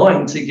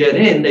online to get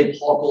in, they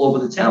park all over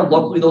the town.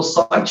 Luckily, those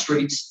side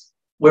streets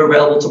were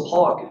available to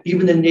park.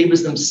 Even the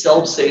neighbors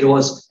themselves say to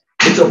us,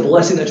 it's a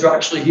blessing that you're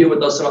actually here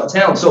with us in our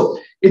town. So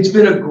it's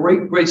been a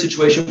great, great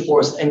situation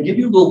for us. And give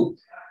you a little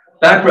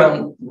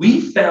background,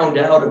 we found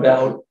out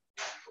about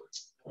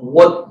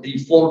what the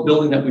former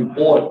building that we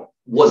bought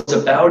was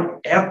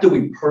about after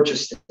we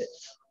purchased it.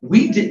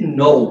 We didn't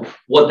know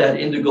what that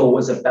Indigo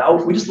was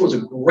about. We just thought it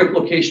was a great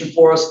location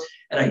for us,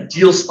 an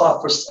ideal spot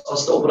for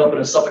us to open up in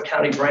a Suffolk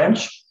County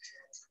branch.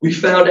 We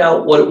found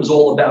out what it was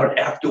all about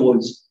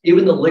afterwards.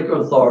 Even the liquor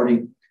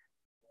authority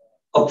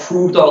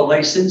approved our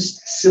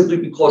license simply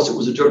because it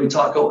was a dirty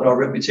taco and our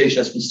reputation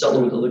has been stellar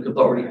with the liquor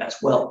authority as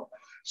well.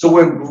 So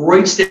we're in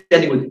great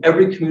standing with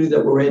every community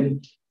that we're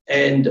in.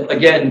 And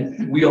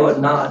again, we are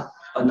not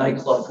a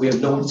nightclub. We have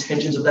no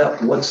intentions of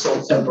that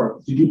whatsoever.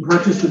 Did you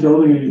purchase the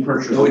building or did you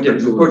purchase? No, we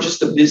didn't. We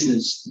purchased the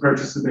business.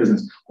 Purchased the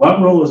business. What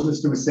role is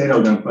Mr.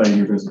 Macedo going to play in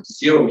your business?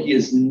 Zero. He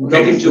has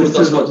nothing to do with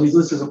us. He's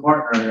listed as a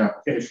partner on your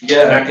application.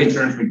 Yeah. That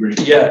concerns me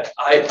greatly. Yeah,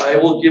 I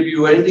will give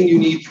you anything you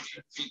need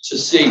to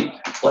see.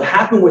 What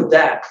happened with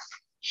that,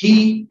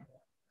 he,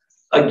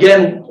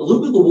 again, a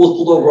little bit of the wool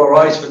pulled over our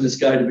eyes for this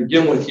guy to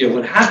begin with here.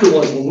 What happened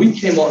was when we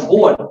came on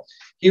board,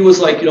 he was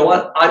like, you know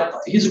what,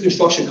 he's a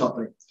construction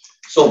company.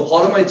 So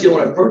part of my deal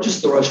when I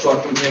purchased the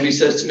restaurant from him, he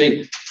says to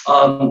me,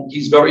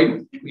 he's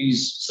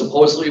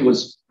supposedly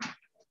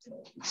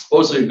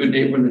a good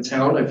neighbor in the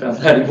town. I found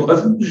that he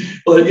wasn't,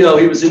 but you know,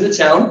 he was in the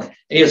town and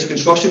he has a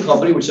construction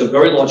company, which is a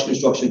very large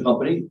construction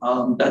company.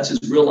 That's his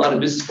real line of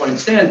business. When I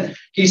understand,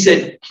 he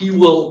said he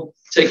will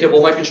take care of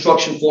all my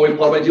construction for me.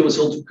 Part of my deal is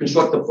he'll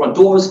construct the front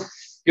doors.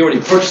 He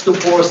already purchased them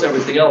for us and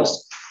everything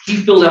else. He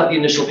filled out the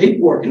initial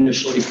paperwork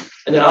initially.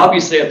 And then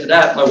obviously after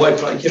that, my wife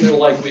and I came in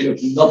like, we have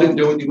nothing to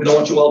do with you. We don't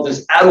want you all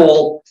this at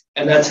all.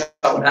 And that's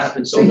how it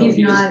happened. So no,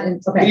 he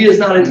is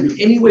not in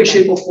any way,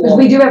 shape or form. Because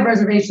we do have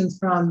reservations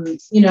from,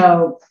 you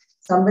know,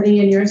 somebody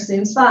in your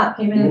same spot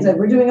came in and said,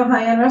 we're doing a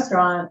high-end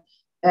restaurant.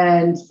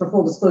 And for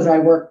full disclosure, I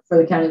work for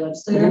the county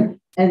legislator.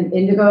 And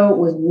Indigo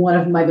was one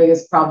of my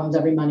biggest problems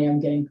every Monday. I'm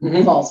getting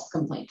false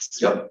complaints.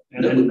 Yep.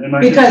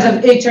 Because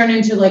of it turned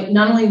into like,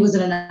 not only was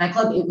it a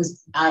nightclub, it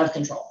was out of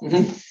control.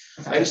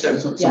 I understand.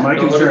 So my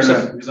concern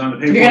is on the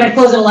paper. If you're gonna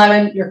close at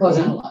 11, you're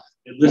closing at 11.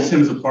 It lists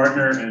him as a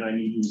partner, and I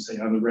need you to say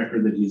on the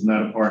record that he's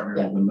not a partner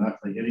and will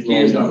not play any He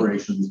role is in not.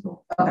 operations.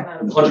 Okay.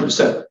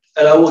 100%.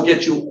 And I will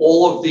get you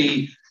all of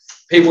the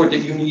paperwork that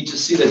you need to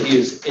see that he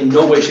is in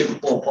no way, shape, or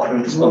form partner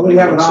in this Well, company. we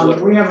have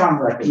it on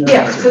record.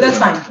 Yeah, so that's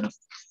fine.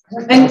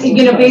 And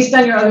you know, based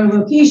on your other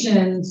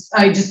locations,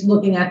 I just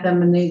looking at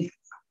them and they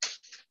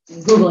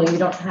Googling, you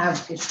don't have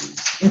issues.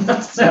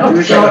 So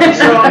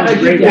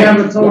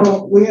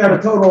we have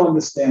a total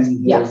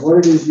understanding here of what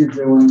it is you're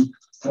doing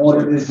and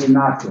what it is you're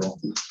not doing.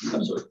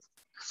 Absolutely.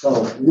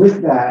 So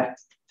with that,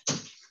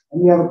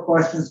 any other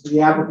questions for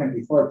the applicant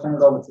before I turn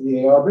it over to the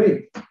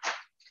ARB? Did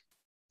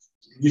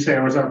you say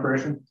hours of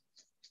operation?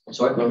 I'm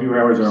sorry? What are your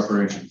hours of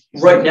operation?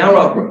 Right now,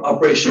 our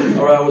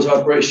hours of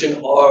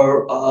operation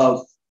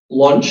are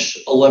lunch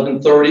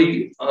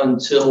 11:30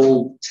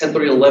 until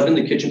 10:30, 11.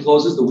 The kitchen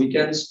closes. The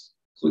weekends,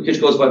 so the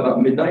kitchen goes by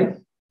about midnight,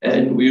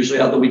 and we usually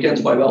out the weekends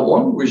by about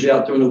 1. We're usually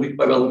out during the week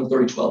by about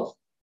 11:30, 12.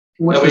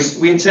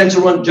 We intend to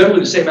run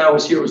generally the same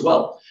hours here as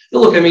well. Now,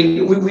 look, I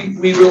mean,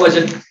 we realize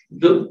that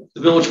the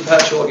village of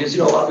Patchogue is,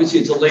 you know, obviously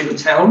it's a labor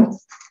town.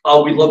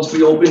 We'd love to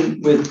be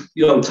open with,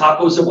 you know,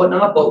 tacos and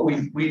whatnot, but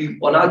we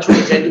are not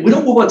trying to. We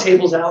don't move our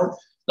tables out,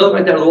 nothing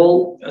like that at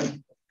all.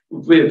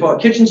 If our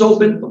kitchen's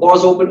open, the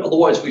bar's open,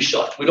 otherwise we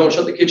shut. We don't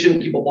shut the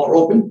kitchen, keep a bar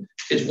open.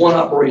 It's one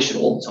operation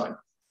all the time.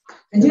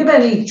 And do you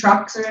have any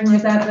trucks or anything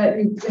like that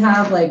you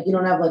have? Like, you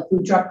don't have like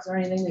food trucks or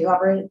anything that you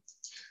operate?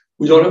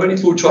 We don't have any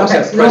food trucks Okay,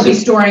 at so you won't be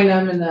present. storing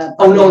them in the.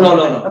 Oh, no.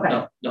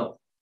 Okay. No.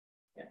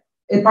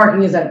 And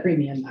parking is at a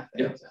premium back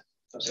there. Yeah.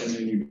 And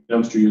then your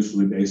dumpster use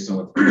will be based on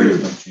what the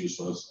previous dumpster use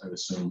was, I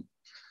assume.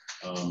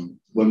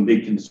 One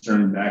big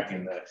concern back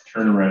in that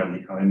turnaround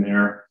behind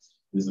there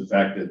is the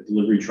fact that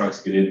delivery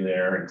trucks get in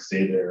there and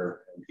stay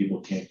there and people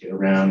can't get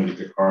around and get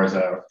their cars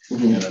out.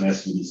 And I'm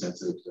asking you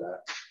sensitive to that.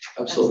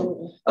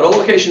 Absolutely. At all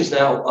locations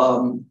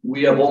now,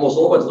 we have almost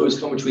all of our deliveries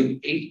come between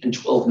 8 and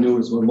 12 noon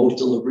is when most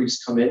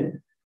deliveries come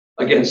in.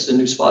 Again, it's a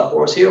new spot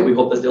for us here. We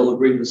hope that they'll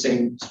agree to the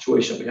same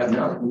situation we have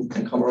now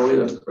and come early.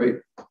 That's great.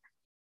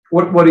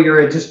 What are your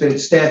anticipated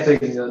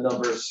staffing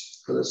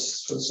numbers for the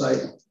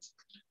site?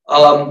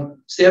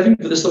 Staffing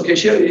for this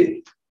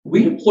location,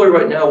 we employ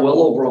right now well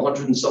over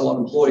 100 and some odd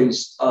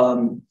employees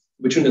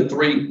between the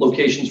 3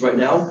 locations right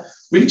now.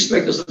 We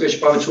expect this location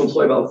probably to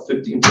employ about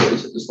 50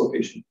 employees at this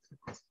location.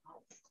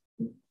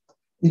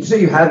 Did you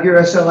say you have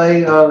your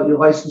SLA, your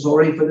license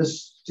already for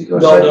this particular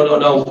No,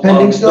 site? no.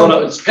 Pending still?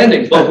 No, it's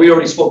pending, but we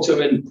already spoke to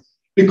him, and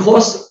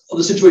because of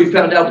the situation we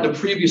found out with the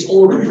previous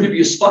owner, the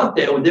previous spot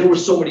there were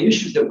so many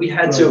issues that we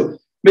had to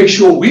make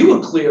sure we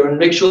were clear and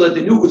make sure that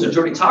they knew it was a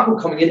dirty taco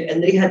coming in,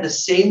 and they had the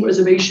same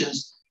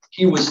reservations.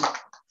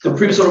 The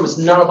previous owner was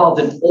not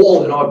involved at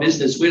all in our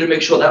business. We had to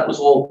make sure that was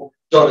all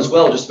done as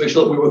well, just to make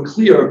sure that we were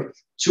clear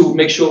to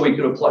make sure we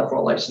could apply for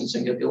our license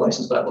and get the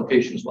license for that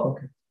location as well.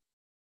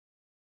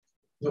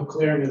 No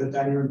clearing of the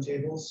dining room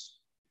tables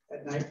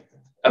at night?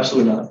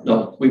 Absolutely not.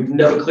 No, we've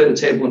never cleared a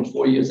table in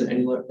 4 years at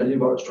any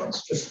of our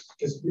restaurants. Just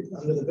because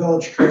under the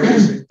village code,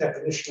 there's a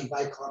definition of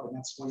nightclub, and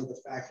that's one of the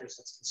factors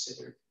that's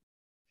considered.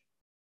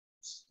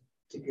 Just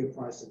keep you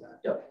apprised of that.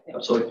 Yeah,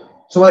 absolutely.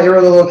 So at your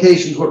other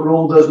locations, what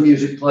role does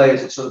music play?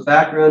 Is it sort of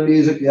background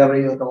music? Do you have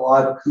any like a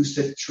live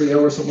acoustic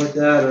trio or something like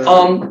that?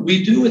 Or?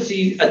 We do at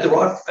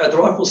the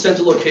Rockville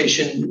Center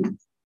location,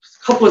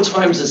 a couple of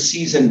times a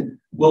season,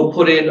 we'll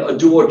put in a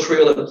duo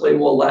trio that play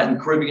more Latin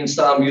Caribbean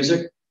style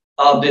music.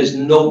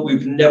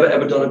 We've never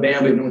ever done a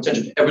band. We have no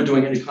intention of ever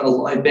doing any kind of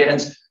live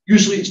bands.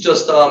 Usually it's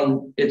just,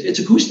 it's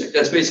acoustic.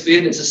 That's basically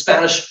it. It's a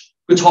Spanish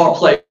guitar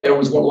player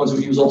was one of the ones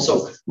we use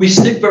also. We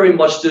stick very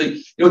much to,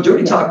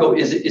 Dirty Taco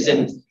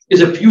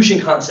is a fusion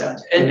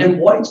concept. And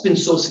why it's been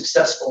so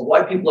successful,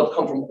 why people have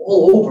come from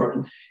all over.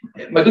 And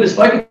my goodness, if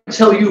I could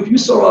tell you, if you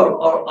saw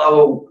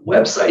our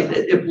website,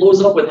 it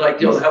blows up with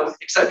how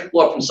excited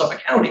people are from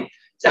Suffolk County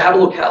to have a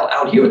locale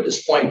out here at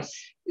this point.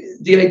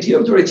 The idea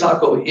of Dirty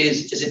Taco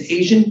is an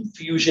Asian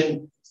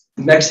fusion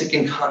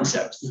Mexican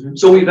concept.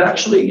 So we've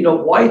actually,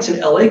 why it's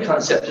an LA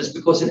concept is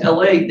because in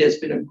LA, there's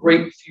been a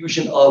great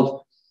fusion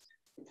of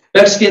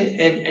Mexican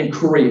and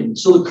Korean.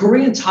 So the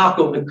Korean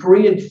taco, the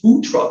Korean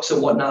food trucks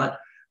and whatnot,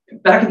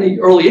 back in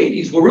the early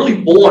 80s, were really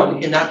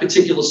born in that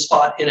particular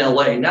spot in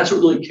LA. And that's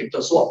what really kicked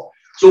us off.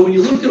 So when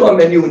you look at our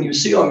menu, when you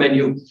see our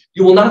menu,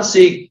 you will not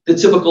see the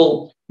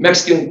typical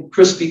Mexican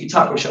crispy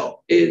taco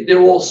shell.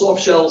 They're all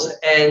soft shells,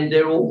 and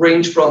they will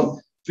range from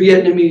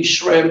Vietnamese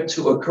shrimp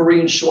to a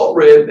Korean short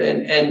rib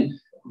and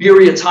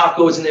birria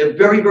tacos, and they're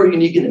very, very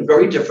unique and they're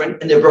very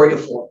different and they're very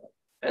affordable.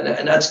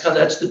 And that's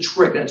the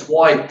trick. That's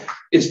why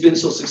it's been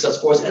so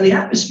successful for us. And the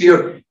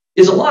atmosphere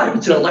is alive.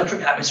 It's an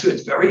electric atmosphere.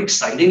 It's very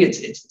exciting.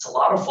 It's a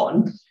lot of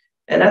fun.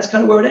 And that's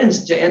kind of where it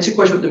ends. To answer your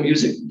question with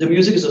the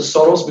music is a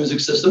Sonos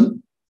music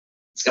system.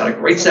 It's got a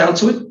great sound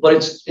to it, but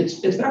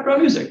it's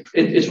background music.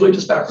 It's really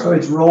just background. So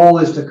its role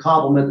is to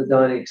complement the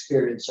dining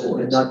experience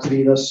and not to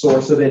be the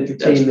source of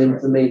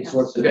entertainment, the main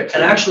source of And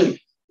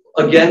actually,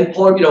 again,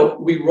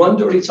 we run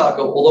Dirty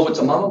Taco, although it's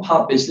a mom and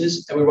pop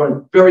business, and we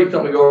run very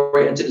family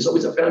oriented. There's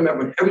always a family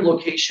member in every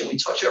location. We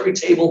touch every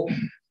table.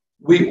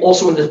 We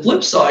also, on the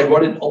flip side,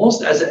 run it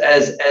almost as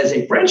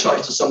a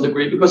franchise to some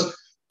degree, because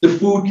the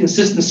food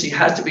consistency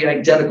has to be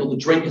identical. The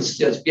drink has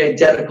to be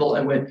identical.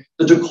 And when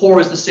the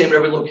decor is the same in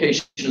every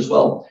location as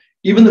well.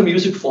 Even the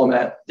music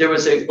format, there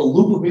is a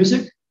loop of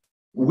music.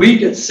 We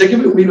get sick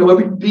of it. We know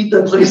every beat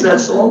that plays that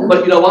song.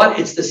 But you know what?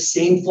 It's the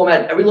same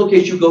format. Every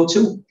location you go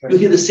to, you'll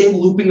hear the same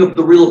looping of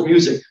the reel of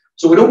music.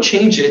 So we don't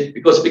change it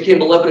because it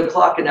became 11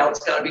 o'clock and now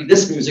it's got to be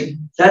this music.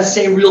 That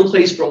same reel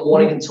plays from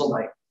morning until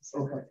night.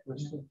 Okay.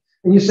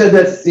 And you said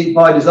that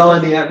by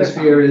design, the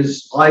atmosphere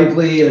is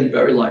lively and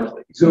very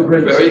lively,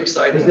 exuberant. Very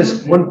exciting.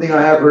 This one thing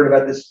I have heard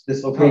about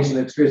this location,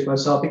 and experienced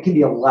myself, it can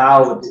be a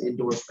loud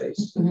indoor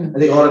space. I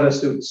think a lot of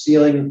us do the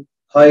ceiling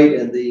height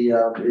and the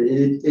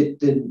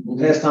in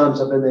past times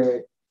I've been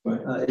there.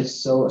 It's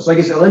so I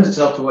guess it lends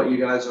itself to what you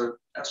guys are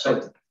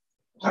expecting.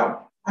 I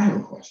have a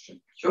question.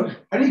 Sure.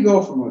 How do you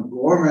go from a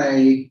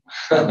gourmet,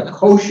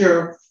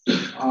 kosher,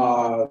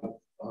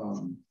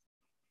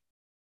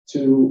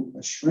 to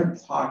a shrimp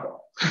taco?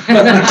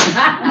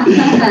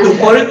 The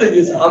funny thing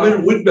is, I'm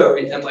in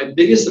Woodbury, and my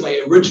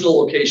original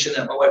location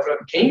that my wife and I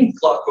became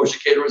Clark Kosher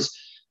Caterers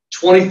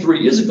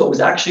 23 years ago was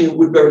actually in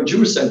Woodbury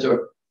Jewish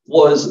Center.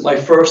 Was my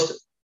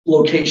first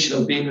location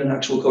of being an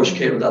actual kosher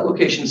caterer. That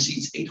location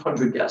seats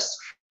 800 guests.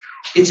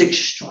 It's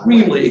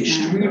extremely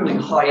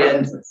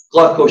high-end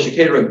Clark Kosher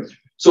catering.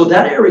 So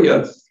that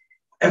area,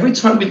 every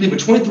time we leave for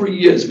 23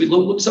 years, we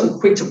look something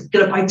quick to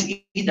get a bite to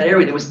eat in that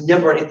area. There was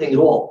never anything at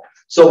all.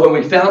 So when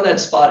we found that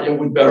spot in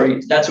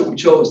Woodbury, that's what we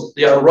chose.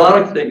 The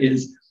ironic thing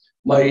is,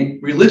 my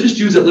religious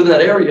Jews that live in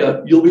that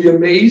area, you'll be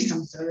amazed.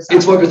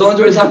 It's what goes on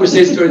during tacos,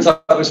 stays during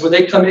tacos. When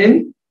they come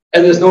in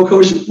and there's no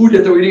kosher food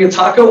yet, they're eating a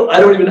taco. I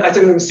don't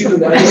even see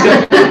them there.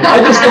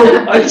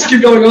 I just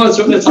keep going on.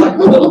 So the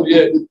taco, that'll be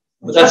it.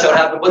 But that's how it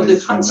happened. But the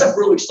concept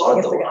really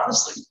started, though,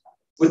 honestly,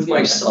 with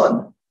my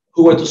son,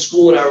 who went to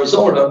school in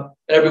Arizona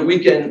and every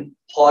weekend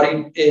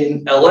partied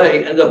in LA,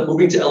 ended up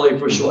moving to LA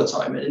for a short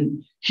time.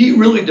 And he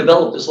really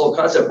developed this whole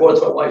concept, brought it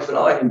to my wife and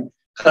I, and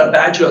kind of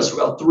badgered us for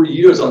about 3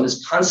 years on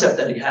this concept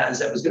that he has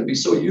that was going to be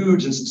so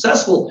huge and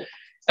successful.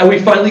 And we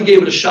finally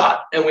gave it a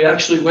shot. And we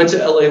actually went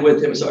to LA with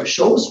him and said,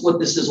 show us what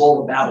this is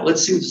all about.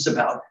 Let's see what this is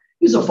about.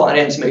 He's a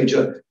finance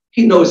major.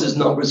 He knows his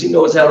numbers. He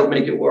knows how to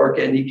make it work.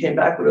 And he came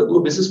back with a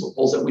little business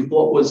proposal that we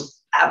thought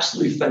was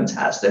absolutely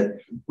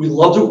fantastic. We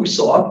loved what we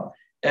saw.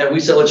 And we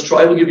said, let's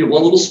try. We'll give you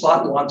one little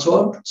spot in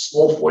Montauk,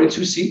 small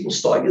 42 seat. We'll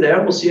start you there.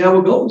 And we'll see how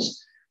it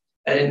goes.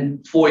 And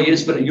in 4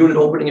 years, been a unit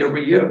opening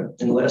every year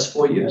in the last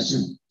 4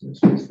 years.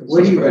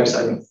 Where do you guys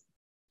live?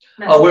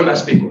 We're in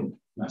Massapequa.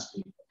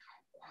 Massapequa.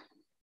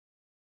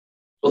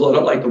 Although I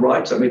don't like the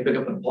rides, I may pick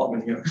up an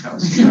apartment here in town.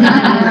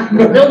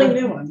 We're building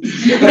new ones.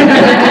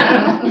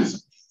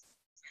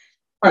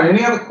 All right,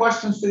 any other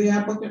questions for the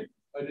applicant?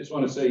 I just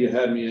want to say you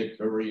had me at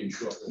Korean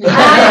short.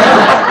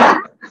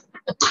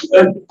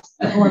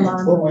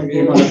 Hormone. My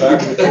name on the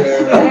back of the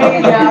chair.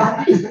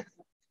 There you go.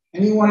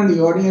 Anyone in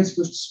the audience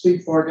wish to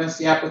speak for or against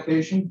the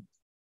application?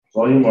 It's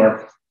all you,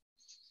 Mark.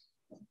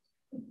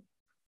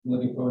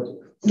 Looking forward to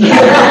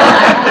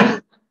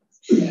it.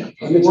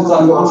 Anyone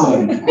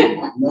online?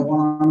 No one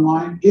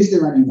online? Is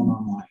there anyone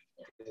online?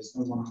 There's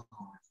no one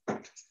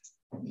online.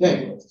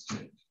 Okay.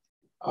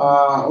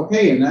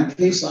 Okay, in that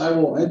case, I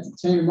will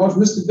entertain a motion.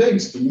 Mr.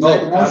 Biggs, can you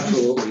make a motion?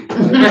 Absolutely.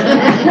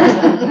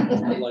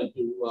 I'd like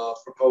to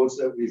propose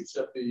that we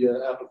accept the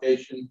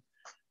application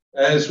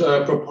as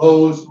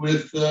proposed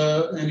with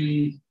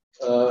any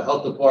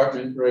health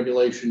department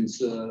regulations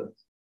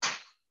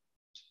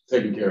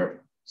taken care of.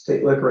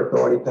 State Liquor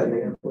Authority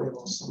pending, I believe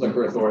also.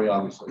 Liquor Authority,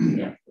 obviously,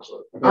 yeah.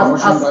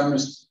 Motion by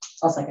Mr.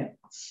 I'll second.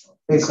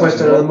 Any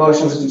question on the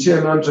motion, Mr.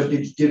 Chairman? I'm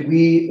sorry, did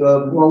we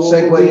We'll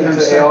segue do them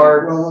into separate.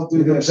 AR? We'll do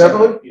do them them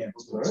separately? Yeah.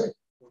 All right.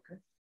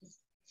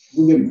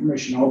 We'll give them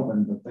permission to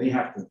open, but they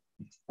have to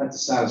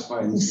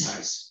satisfy these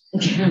guys.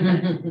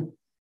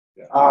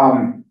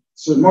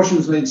 So the motion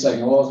was made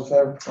second. All those in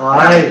favor?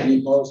 Aye. Any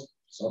opposed?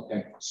 So,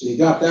 okay. So you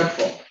got that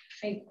far.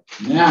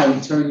 Now we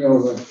turn you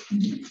over to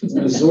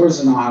Ms.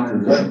 Zorzanon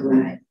and her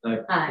group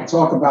Hi. to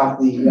talk about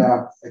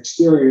the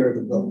exterior of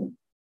the building.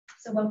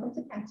 So welcome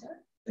to Patchogue.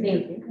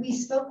 Thank you. We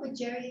spoke with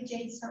Jerry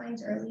J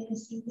Signs earlier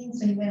this evening,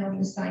 so he went over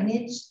the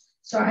signage.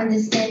 So our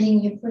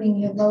understanding, you're putting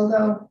your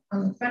logo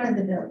on the front of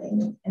the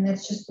building, and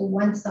that's just for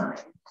one sign.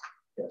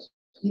 Yes.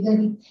 You're going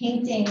to be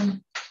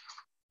painting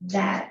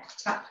that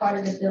top part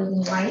of the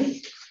building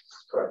white.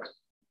 Correct.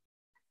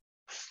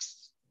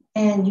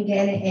 And you're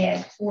going to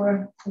add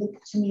 4,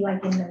 look to me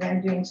like in the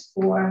renderings,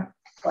 4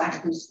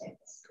 black glue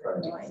sticks for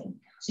the lighting.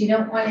 So you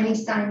don't want any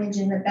signage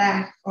in the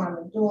back or on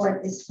the door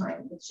at this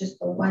time. It's just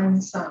the one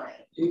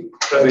sign. To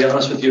be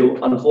honest with you,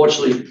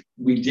 unfortunately,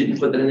 we didn't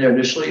put that in there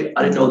initially.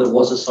 I didn't know there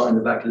was a sign in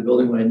the back of the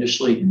building when I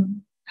initially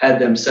had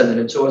them send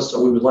it to us.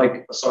 So we would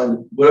like a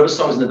sign, whatever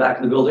sign's in the back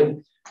of the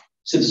building.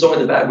 Since it's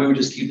only in the back, we would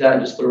just keep that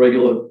and just put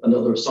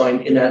another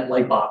sign in that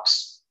light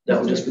box. That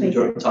would just be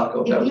during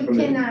taco. If you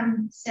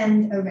can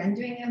send a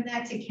rendering of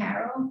that to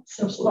Carol,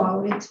 she'll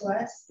forward it to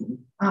us.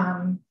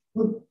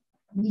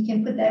 We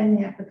can put that in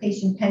the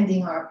application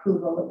pending our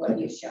approval of what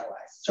you show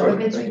us. So if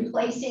it's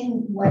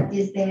replacing what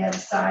is there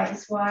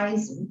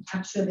size-wise,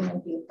 I'm sure there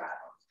won't be a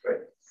problem.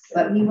 Great.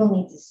 But we will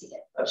need to see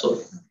it.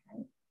 Absolutely.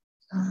 Okay.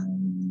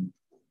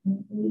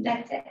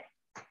 That's it.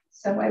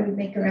 So I would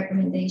make a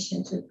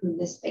recommendation to approve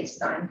this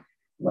based on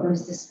what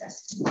was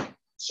discussed.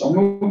 So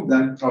moved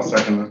then. I'll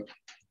second it.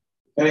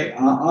 Okay,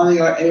 on the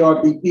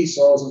ARBP,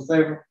 so all those in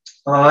favor?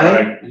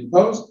 Aye. Any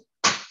opposed?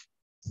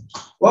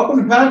 Welcome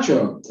to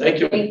Patchogue. Thank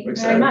you. Thank you We're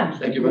very excited. much.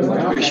 Thank you very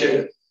much. Appreciate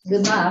it.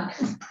 Good luck.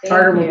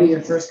 Carter will be your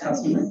first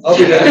customer. I'll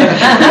be there.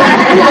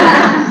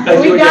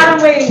 Thank you We got him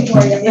again. waiting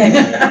for you.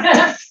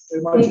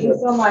 Thank you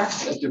so much.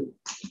 Thank you.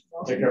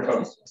 Take care,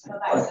 folks.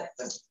 Bye-bye.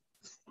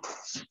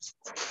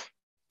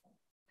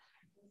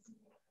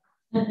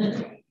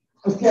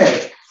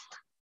 Okay.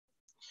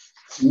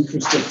 In the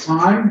interest of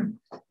time,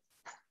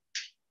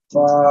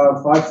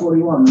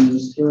 5:41,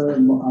 Mr.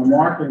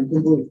 Mark and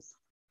Kimberly.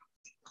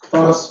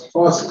 Fossey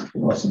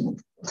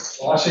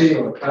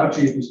or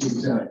Fauci, if you speak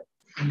Italian.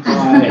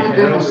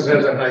 It also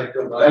depends on how you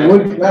feel about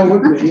that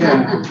would be,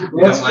 yeah.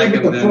 Let's like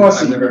give it him, to then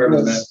Fossey I've never heard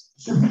of because,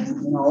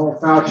 you know, all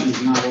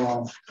Fauci's not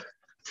all.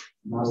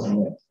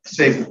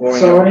 Save the boring.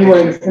 So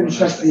anyway, to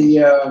finish up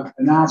the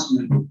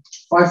announcement,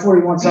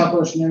 541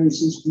 Southwest Union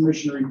seeks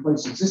permission to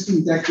replace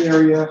existing deck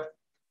area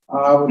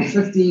with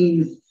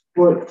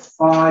 15-foot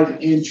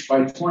 5-inch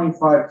by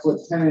 25-foot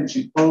 10-inch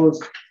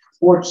enclosed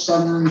porch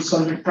sunroom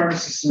subject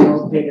premises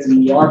located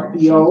in the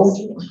RPO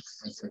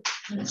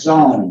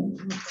zone.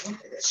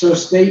 So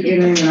state your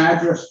name and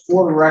address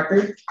for the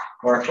record.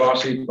 Mark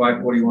Fossey,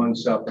 541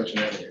 South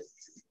Western Avenue.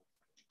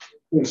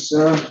 Yes,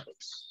 sir.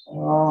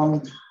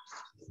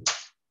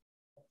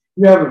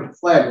 You have a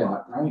flag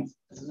lot, right?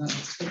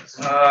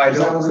 I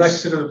don't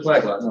consider the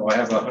flag lot. No, I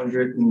have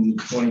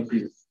 120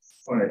 feet of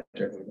frontage.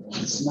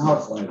 It's not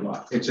a flag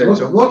lot. It's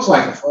Looks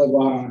like a flag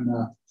lot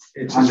on.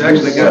 It's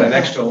actually got an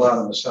extra lot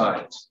on the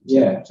sides.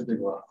 Yeah. It's a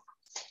big lot.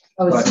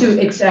 Oh, it's two.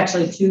 It's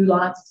actually 2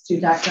 lots, 2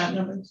 tax lot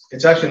numbers.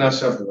 It's actually not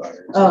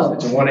subdivided.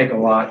 It's a 1 acre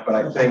lot, but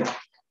I think,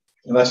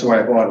 and that's the way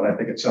I bought it. I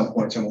think at some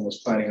point someone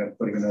was planning on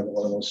putting another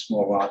one of those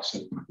small lots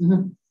in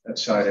that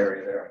side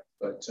area there.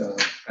 But and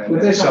But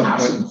at there's a some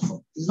house.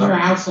 point, Is there a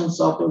house on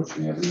South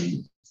Ocean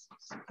Avenue?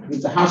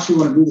 If the house you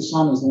want to do this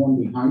on is the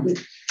one behind it?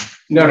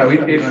 No,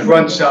 it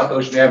runs South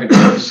Ocean Avenue,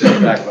 it's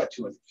set back about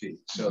 200 feet.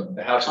 So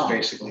the house is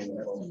basically in the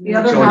middle. The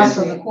other So house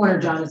it- on the corner,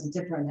 John, is a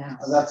different house.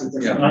 Oh, that's a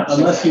different. Yeah.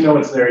 Unless you know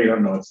it's there, you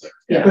don't know it's there.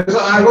 Yeah. Because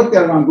I looked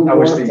at it on That Google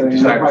was Earth the today, and it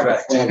desired looked like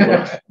effect. a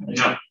flag.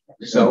 Yeah.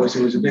 So it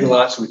was a big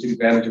lot, so we took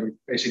advantage of it,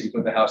 basically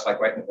put the house like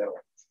right in the middle.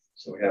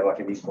 So we have like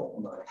an equal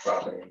amount of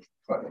property in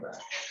front and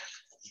back.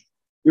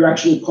 You're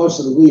actually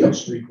closer to Leo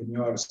Street than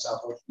you are to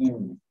South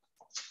Ocean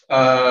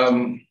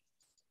Avenue.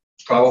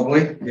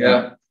 Probably,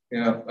 yeah.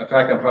 Yeah, in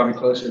fact, I'm probably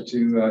closer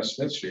to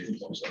Smith Street.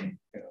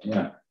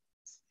 Yeah.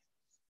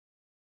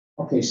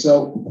 Okay,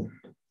 so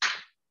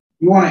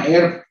you want to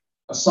add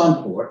a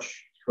sun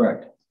porch,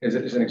 Correct.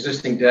 It's an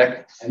existing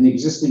deck, and the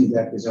existing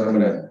deck is so I'm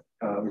already gonna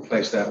there.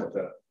 replace that with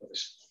a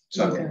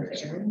sunroom,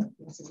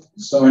 basically.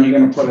 So, and you're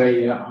going to put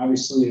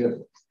obviously a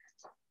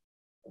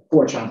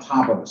porch on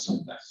top of the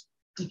sun deck.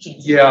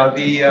 Yeah, I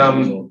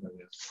don't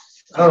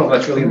know if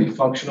that's really gonna be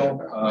functional.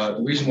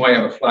 The reason why I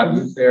have a flat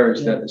roof there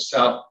is that the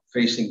south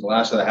facing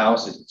glass of the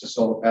house it's a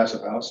solar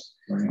passive house.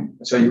 Right.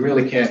 And so you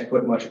really can't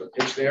put much of a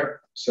pitch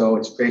there. So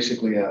it's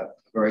basically a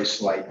very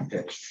slight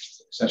pitch,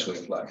 essentially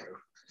a flat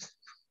roof.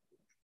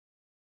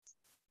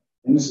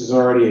 And this is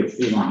already at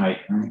FEMA height,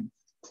 right?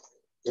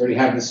 You already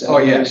have this. Oh,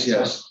 yes.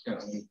 Yeah,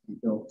 we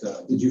built,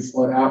 Did you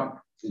flood out?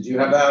 Did you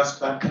have the house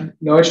back then?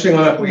 no, interesting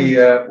enough, we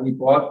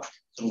bought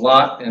the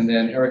lot and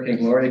then Hurricane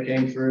Gloria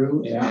came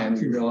through and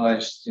we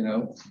realized,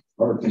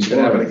 it's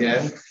gonna happen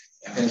again.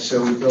 And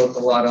so we built the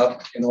lot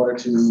up in order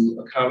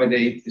to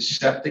accommodate the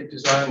septic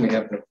design. We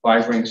have the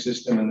 5-ring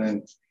system and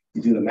then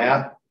you do the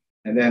math.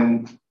 And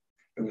then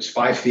it was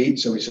 5 feet.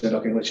 So we said,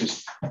 okay, let's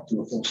just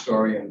do a full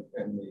story and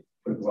we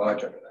put a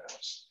garage under the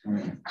house.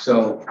 Right.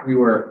 So we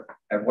were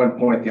at one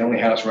point the only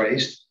house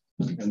raised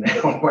and then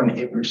all our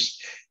neighbors,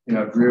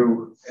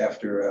 grew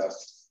after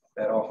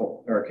that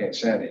awful Hurricane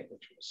Sandy,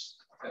 which was,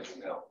 as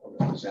you know,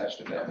 a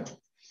disaster damage.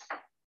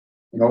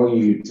 And all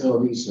your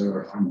utilities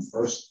are on the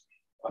first.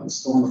 Are they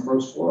still on the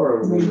first floor, or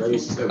are they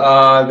raised to?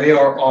 They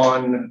are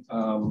on,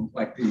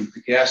 like the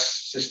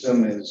gas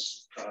system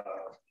is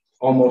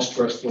almost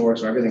first floor,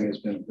 so everything has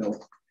been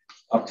built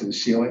up to the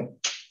ceiling.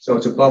 So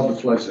it's above the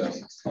flood zone,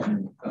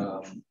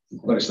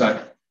 but it's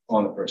not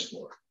on the first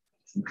floor.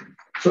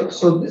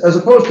 So as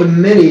opposed to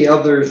many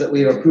others that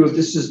we have approved,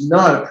 this is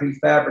not a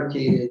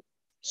prefabricated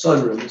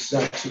sunroom. This is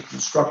actually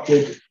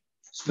constructed.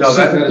 No,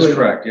 that is specifically-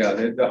 correct. Yeah,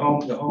 the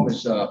home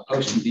is a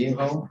post and beam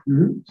home,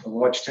 Mhm. so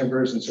large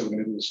timbers, and so we're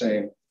going to do the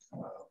same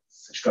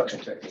construction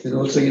technique. It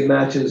looks like it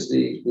matches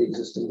the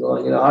existing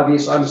dwelling.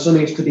 Obviously, I'm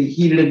assuming it's to be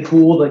heated and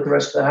cooled like the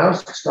rest of the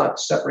house. It's not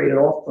separated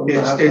off from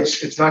the house.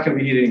 It's not going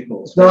to be heated and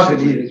cooled. It's not going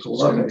to be heated and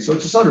cooled. Okay, so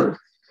it's a sunroom.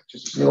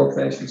 Just The old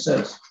fashioned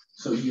sense.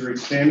 So you're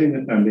expanding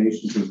the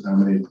foundation to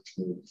accommodate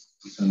the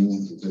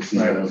sunrooms,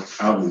 the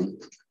housing.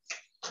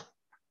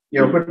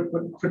 Yeah,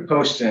 put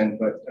posts in,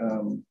 but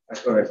I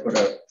thought I'd put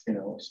a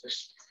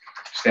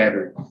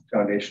standard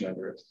foundation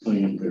under it.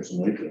 There's some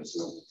weight there,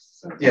 so.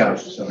 Yeah.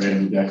 So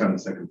and deck on the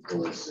second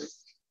floor.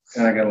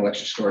 And I got an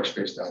extra storage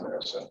space down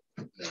there, so.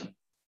 As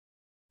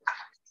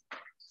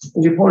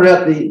you pointed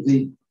out,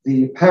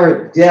 the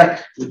apparent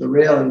deck with the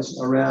railings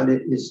around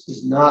it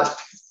is not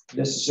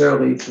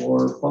necessarily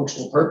for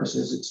functional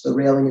purposes. It's the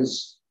railing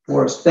is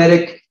for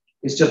aesthetic.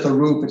 It's just a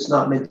roof. It's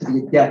not meant to be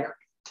a deck.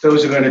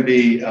 Those are going to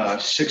be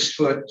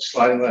 6-foot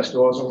sliding glass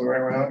doors all the way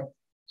around.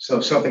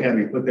 So something had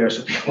to be put there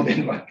so people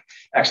didn't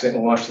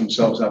accidentally launch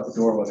themselves out the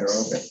door when they're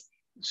open.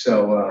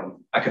 So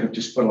I could have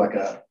just put like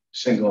a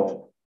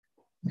single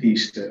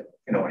piece to,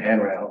 a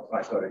handrail.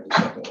 I thought I'd do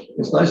something with it.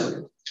 It's nice.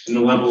 And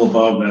the level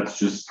above, that's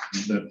just,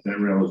 that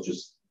rail is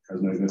just,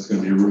 that's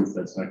going to be a roof.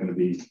 That's not going to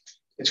be.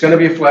 It's going to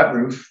be a flat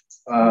roof.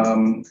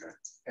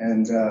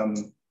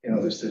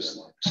 There's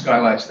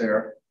skylights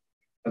there.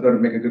 I thought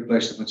it'd make a good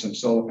place to put some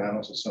solar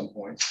panels at some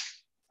point.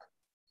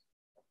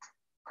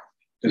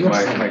 Because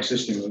my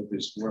existing roof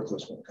is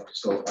worthless when it comes to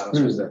solar panels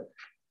because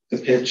the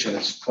pitch and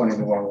it's pointing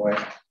the wrong way.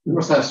 You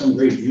must have some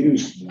great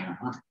views from there,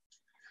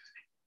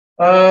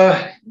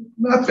 huh?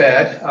 Not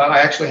bad. I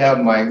actually have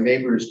my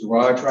neighbor's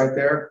garage right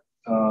there.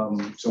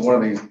 So one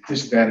of the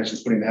disadvantages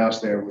of putting the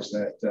house there was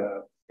that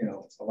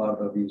a lot of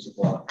the views are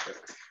blocked.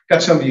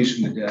 Got some views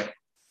from the deck.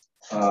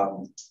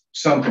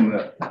 Some from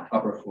the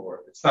upper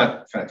floor. It's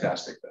not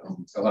fantastic though.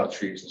 A lot of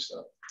trees and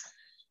stuff.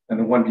 And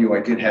the one view I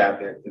did have,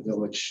 the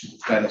village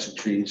planted some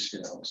trees,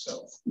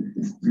 so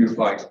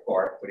beautifying the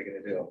park. What are you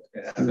going to do?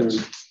 It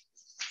happens.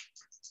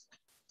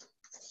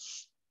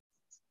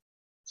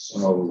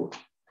 So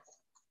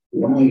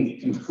the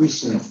only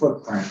increase in the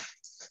footprint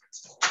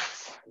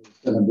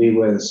is going to be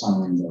where the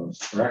sunroom goes,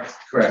 correct?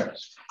 Correct.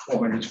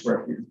 400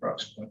 square feet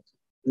approximately.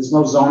 There's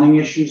no zoning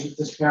issues with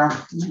this, Karen?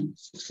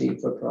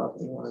 16-foot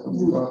property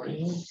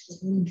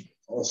line.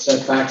 All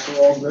setbacks are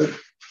all good?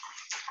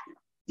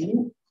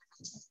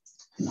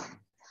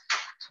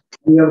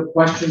 Any other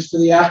questions for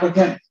the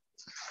applicant?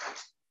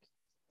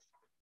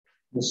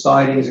 The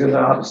siding is going to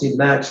obviously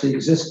match the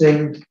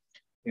existing.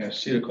 Yeah,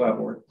 cedar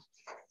clapboard.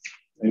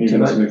 And you're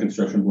going to the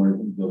construction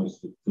board, building goes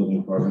to the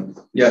building department.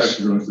 Yes,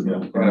 Second goes to the they're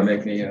building gonna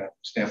department. make me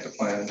stamp the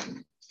plan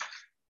and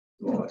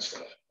do all that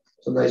stuff.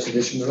 It's a nice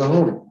addition to the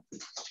home.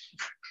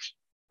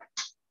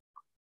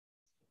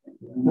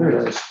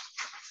 Very nice.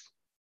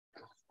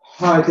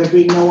 All right, there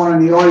being no one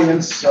in the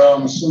audience,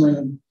 I'm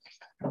assuming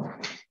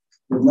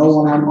with no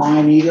one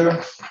online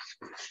either,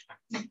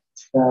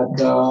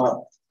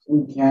 that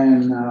we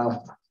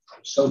can,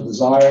 so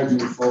desired,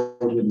 move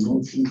forward with a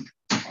motion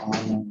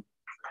on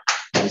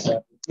this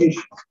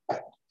application.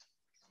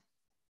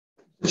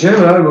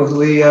 Chairman, I move that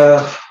we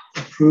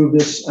approve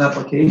this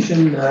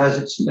application as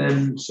it's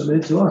been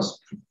submitted to us.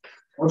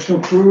 Motion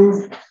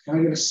approved. Can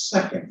I get a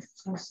second?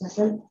 I'll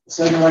second.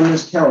 Second by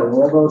Ms. Kelly.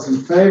 All those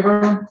in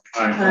favor?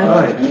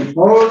 Aye. Any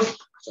opposed?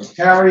 So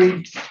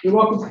carried. Good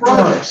luck with the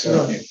project,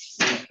 sir.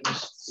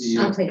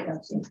 I'll take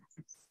that too.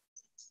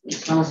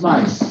 Sounds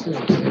nice.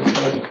 Thank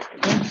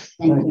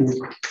you.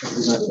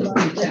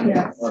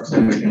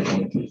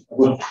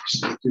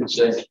 Good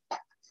say.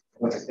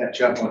 Want to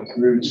catch up on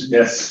roots.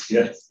 Yes,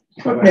 yes.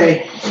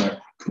 Okay.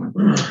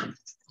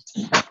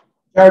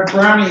 Jared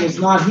Browning is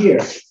not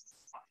here.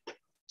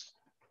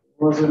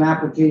 Was an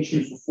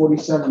application for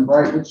 47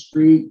 Brightwood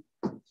Street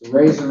to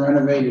raise and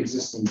renovate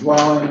existing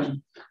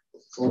dwelling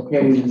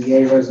located in the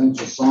A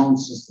residential zone.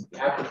 Since the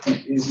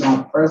applicant is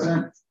not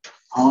present,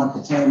 I'll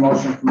entertain a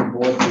motion from the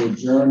board to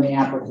adjourn the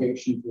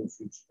application to a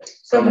future date.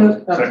 So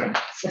moved. Second.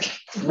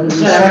 Moved and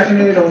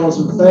seconded, all those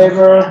in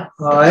favor?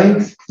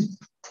 Aye.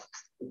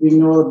 There being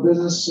no other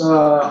business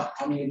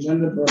on the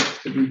agenda but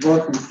to be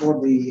brought before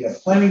the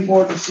planning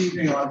board this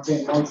evening, I'll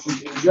entertain a motion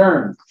to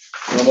adjourn.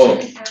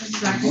 Moved and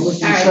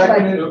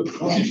seconded.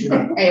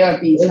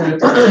 ARB's not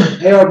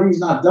ARB is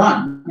not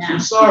done. I'm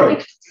sorry.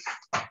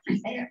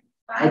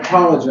 I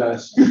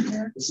apologize.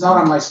 It's not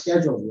on my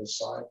schedule this,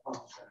 so I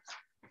apologize.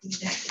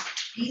 Exactly.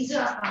 These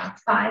are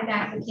 5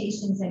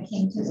 applications that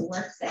came to the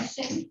work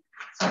session,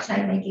 so I'll try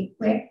to make it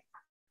quick.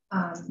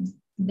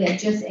 They're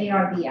just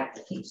ARB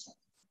applications.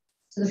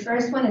 So the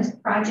first one is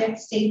Project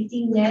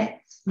Safety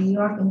Net New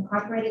York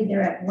Incorporated.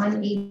 They're at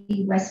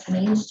 180 West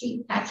Main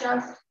Street,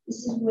 Patchogue.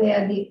 This is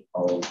where the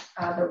old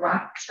the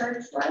Rock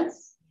Church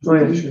was. Oh,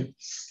 yeah,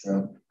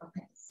 sure.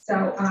 Okay.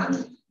 So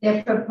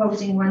they're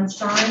proposing one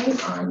sign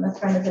on the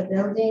front of the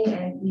building,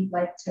 and we'd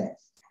like to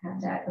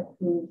have that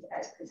approved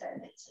as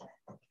presented.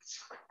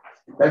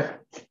 Okay.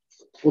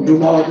 We'll do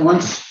them all at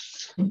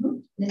once.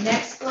 The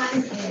next one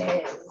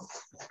is,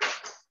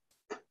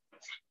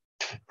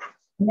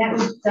 and that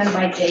was done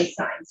by Jay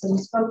Sign. So we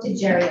spoke to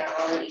Jerry on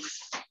all of these.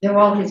 They're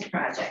all his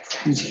projects,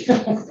 actually.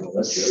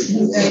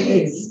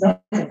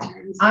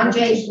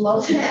 Andre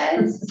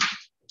Lopez.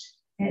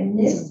 And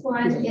this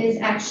one is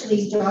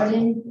actually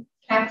Jordan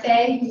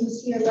Cafe, who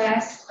was here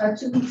last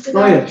 2 weeks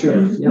ago. Oh, yeah,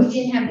 sure. We Yep.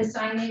 didn't have the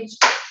signage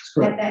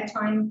at that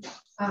time.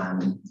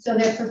 So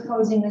they're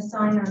proposing a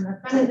sign on the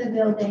front of the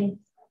building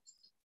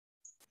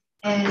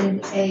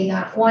and a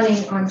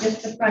awning on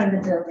just the front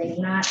of the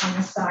building, not on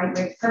the side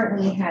where it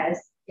currently has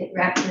it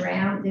wrapped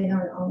around. They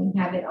don't only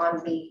have it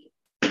on the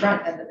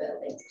front of the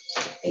building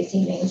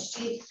facing Main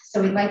Street.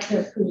 So we'd like to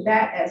approve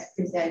that as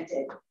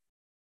presented.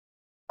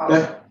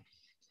 Okay.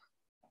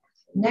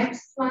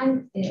 Next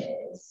one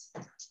is,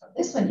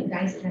 this one you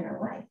guys are gonna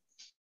like.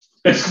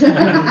 This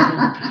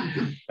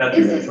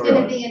is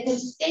gonna be a new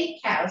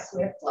steakhouse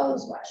where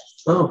Flo's was.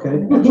 Oh,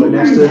 okay. That's right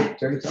next to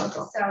Terry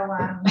Taco. So,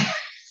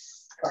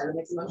 Carter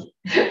makes a motion.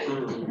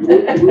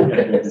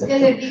 it's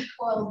gonna be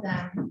called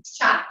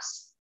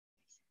Chops.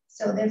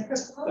 So they're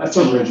proposing. That's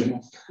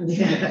original.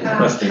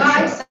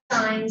 5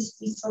 signs.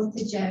 We spoke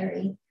to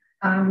Jerry.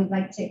 We'd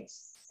like to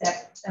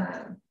accept,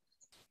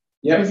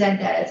 present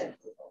that as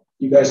approval.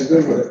 You guys are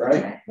good with it,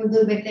 right? We're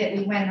good with it.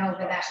 We went over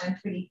that one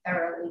pretty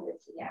thoroughly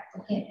with the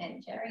applicant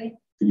and Jerry.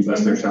 Can you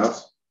bust their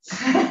chops?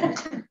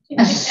 The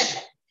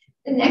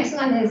next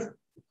one is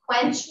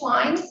Quench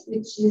Wines,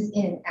 which is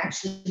in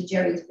actually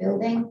Jerry's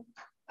building.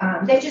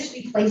 They're just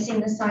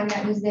replacing the sign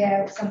that was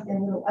there, something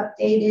a little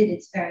updated.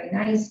 It's very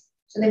nice.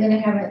 So they're going to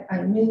have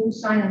a new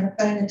sign on the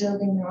front of the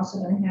building. They're also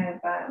going to have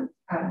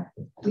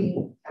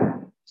the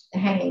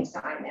hanging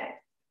sign that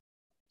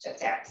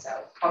just out. So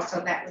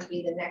also that would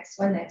be the next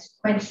one. That's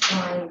Quench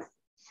Wines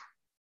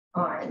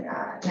on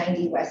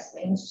 90 West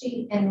Main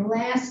Street. And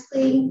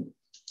lastly,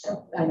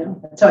 I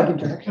know, talking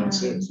to her,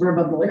 we're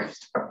above the liquor.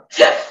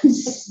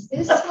 this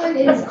one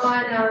is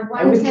on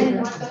 110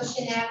 North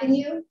Ocean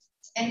Avenue,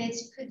 and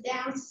it's put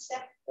down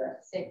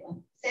Safe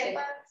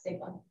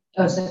one.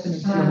 Oh,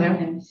 second.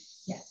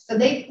 Yes, so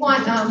they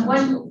want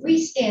one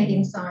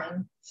freestanding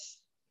sign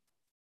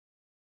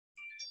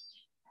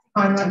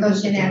on North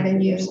Ocean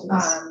Avenue,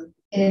 and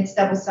it's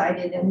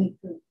double-sided, and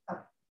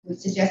we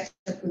suggest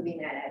approving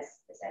that as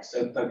Is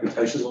that Dr.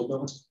 Tice's old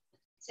building?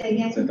 Say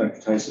again? Is that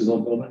Dr. Tice's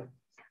old building?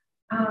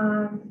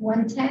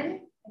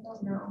 110. I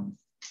don't know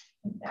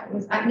if that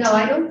was. No,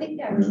 I don't think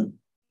that was.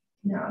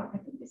 No, I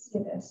think it's the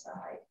other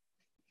side.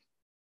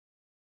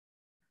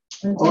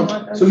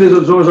 So Ms.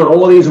 Azores, on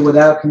all of these are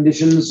without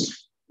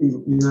conditions.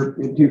 You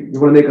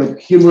want to make a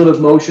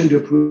cumulative motion to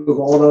approve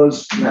all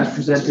those as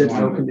presented,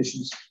 no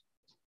conditions.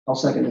 I'll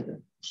second it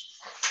then.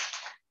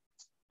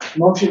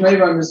 Motion made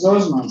by Ms.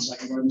 Rosenbaum,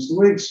 second by Mr.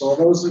 Weeks. All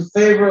those in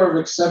favor of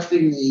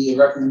accepting the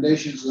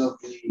recommendations of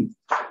the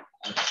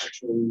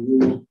architectural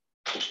review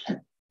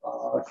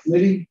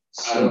committee,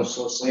 so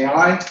say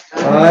aye.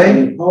 Aye.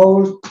 Any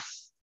opposed?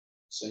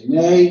 Say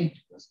nay.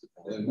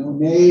 There are no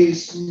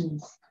nays.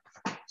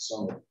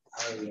 So,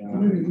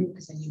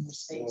 Because I need more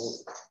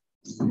space.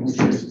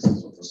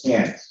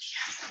 yeah.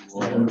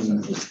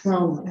 It's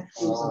grown.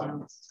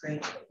 It's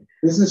great.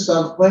 Business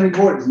of the planning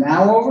board is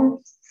now over.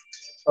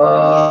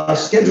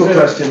 Schedule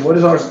question. What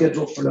is our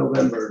schedule for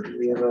November? Do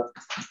we have a?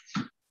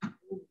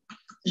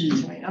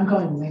 Sorry, I'm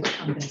going away on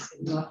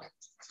Thanksgiving. Look.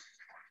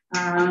 We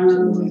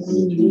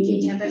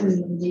have a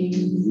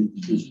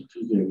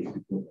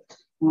meeting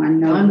on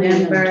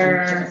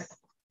November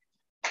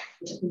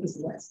Which I think is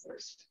the last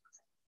Thursday.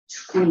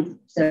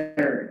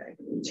 23rd, I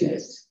believe it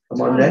is. A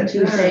Monday?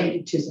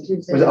 Tuesday.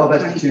 Oh,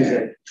 that's the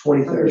Tuesday,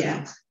 23rd.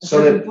 Yeah.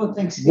 So that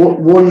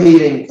one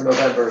meeting for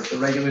November, the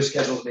regular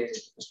scheduled meeting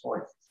at this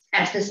point.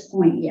 At this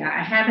point, yeah,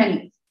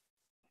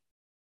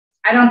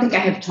 I don't think I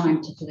have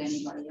time to put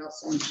anybody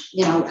else in,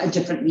 you know, a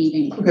different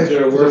meeting. Okay. Is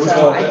there a So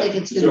workshop? I think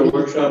it's Is there a gonna be,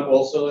 workshop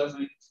also that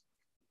night?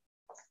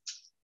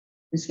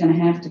 it's gonna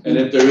have to And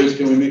be, if there is,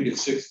 can we make it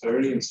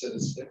 6:30 instead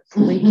of 6?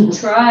 we can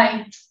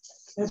try,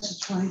 That's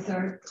the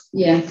 23rd.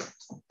 yeah.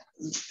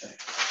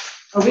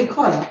 Are we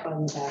caught up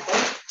on the back?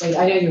 Wait,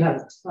 I know you have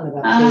a ton of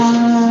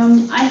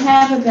applications. I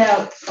have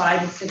about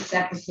 5 or 6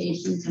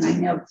 applications and I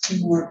know 2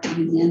 more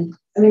coming in.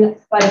 I mean,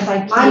 But if I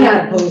I'm not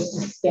can't,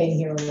 opposed to staying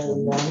here a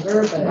little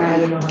longer, but I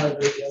don't know how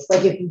everybody feels.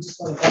 Like if you just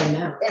want to go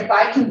now. if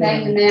I can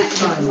bang them out and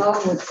get them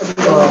over with, so we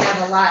Well, don't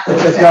have a lot.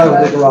 If it's out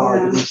of the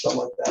garage, or something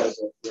like that. Is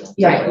it,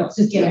 Yeah, let's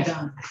just get it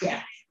done.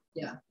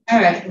 All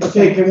right.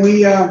 Okay, can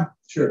we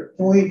Sure.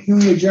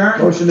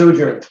 adjourn? Motion to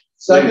adjourn.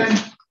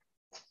 Second?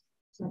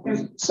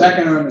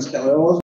 Second, Ms. Kelly. All those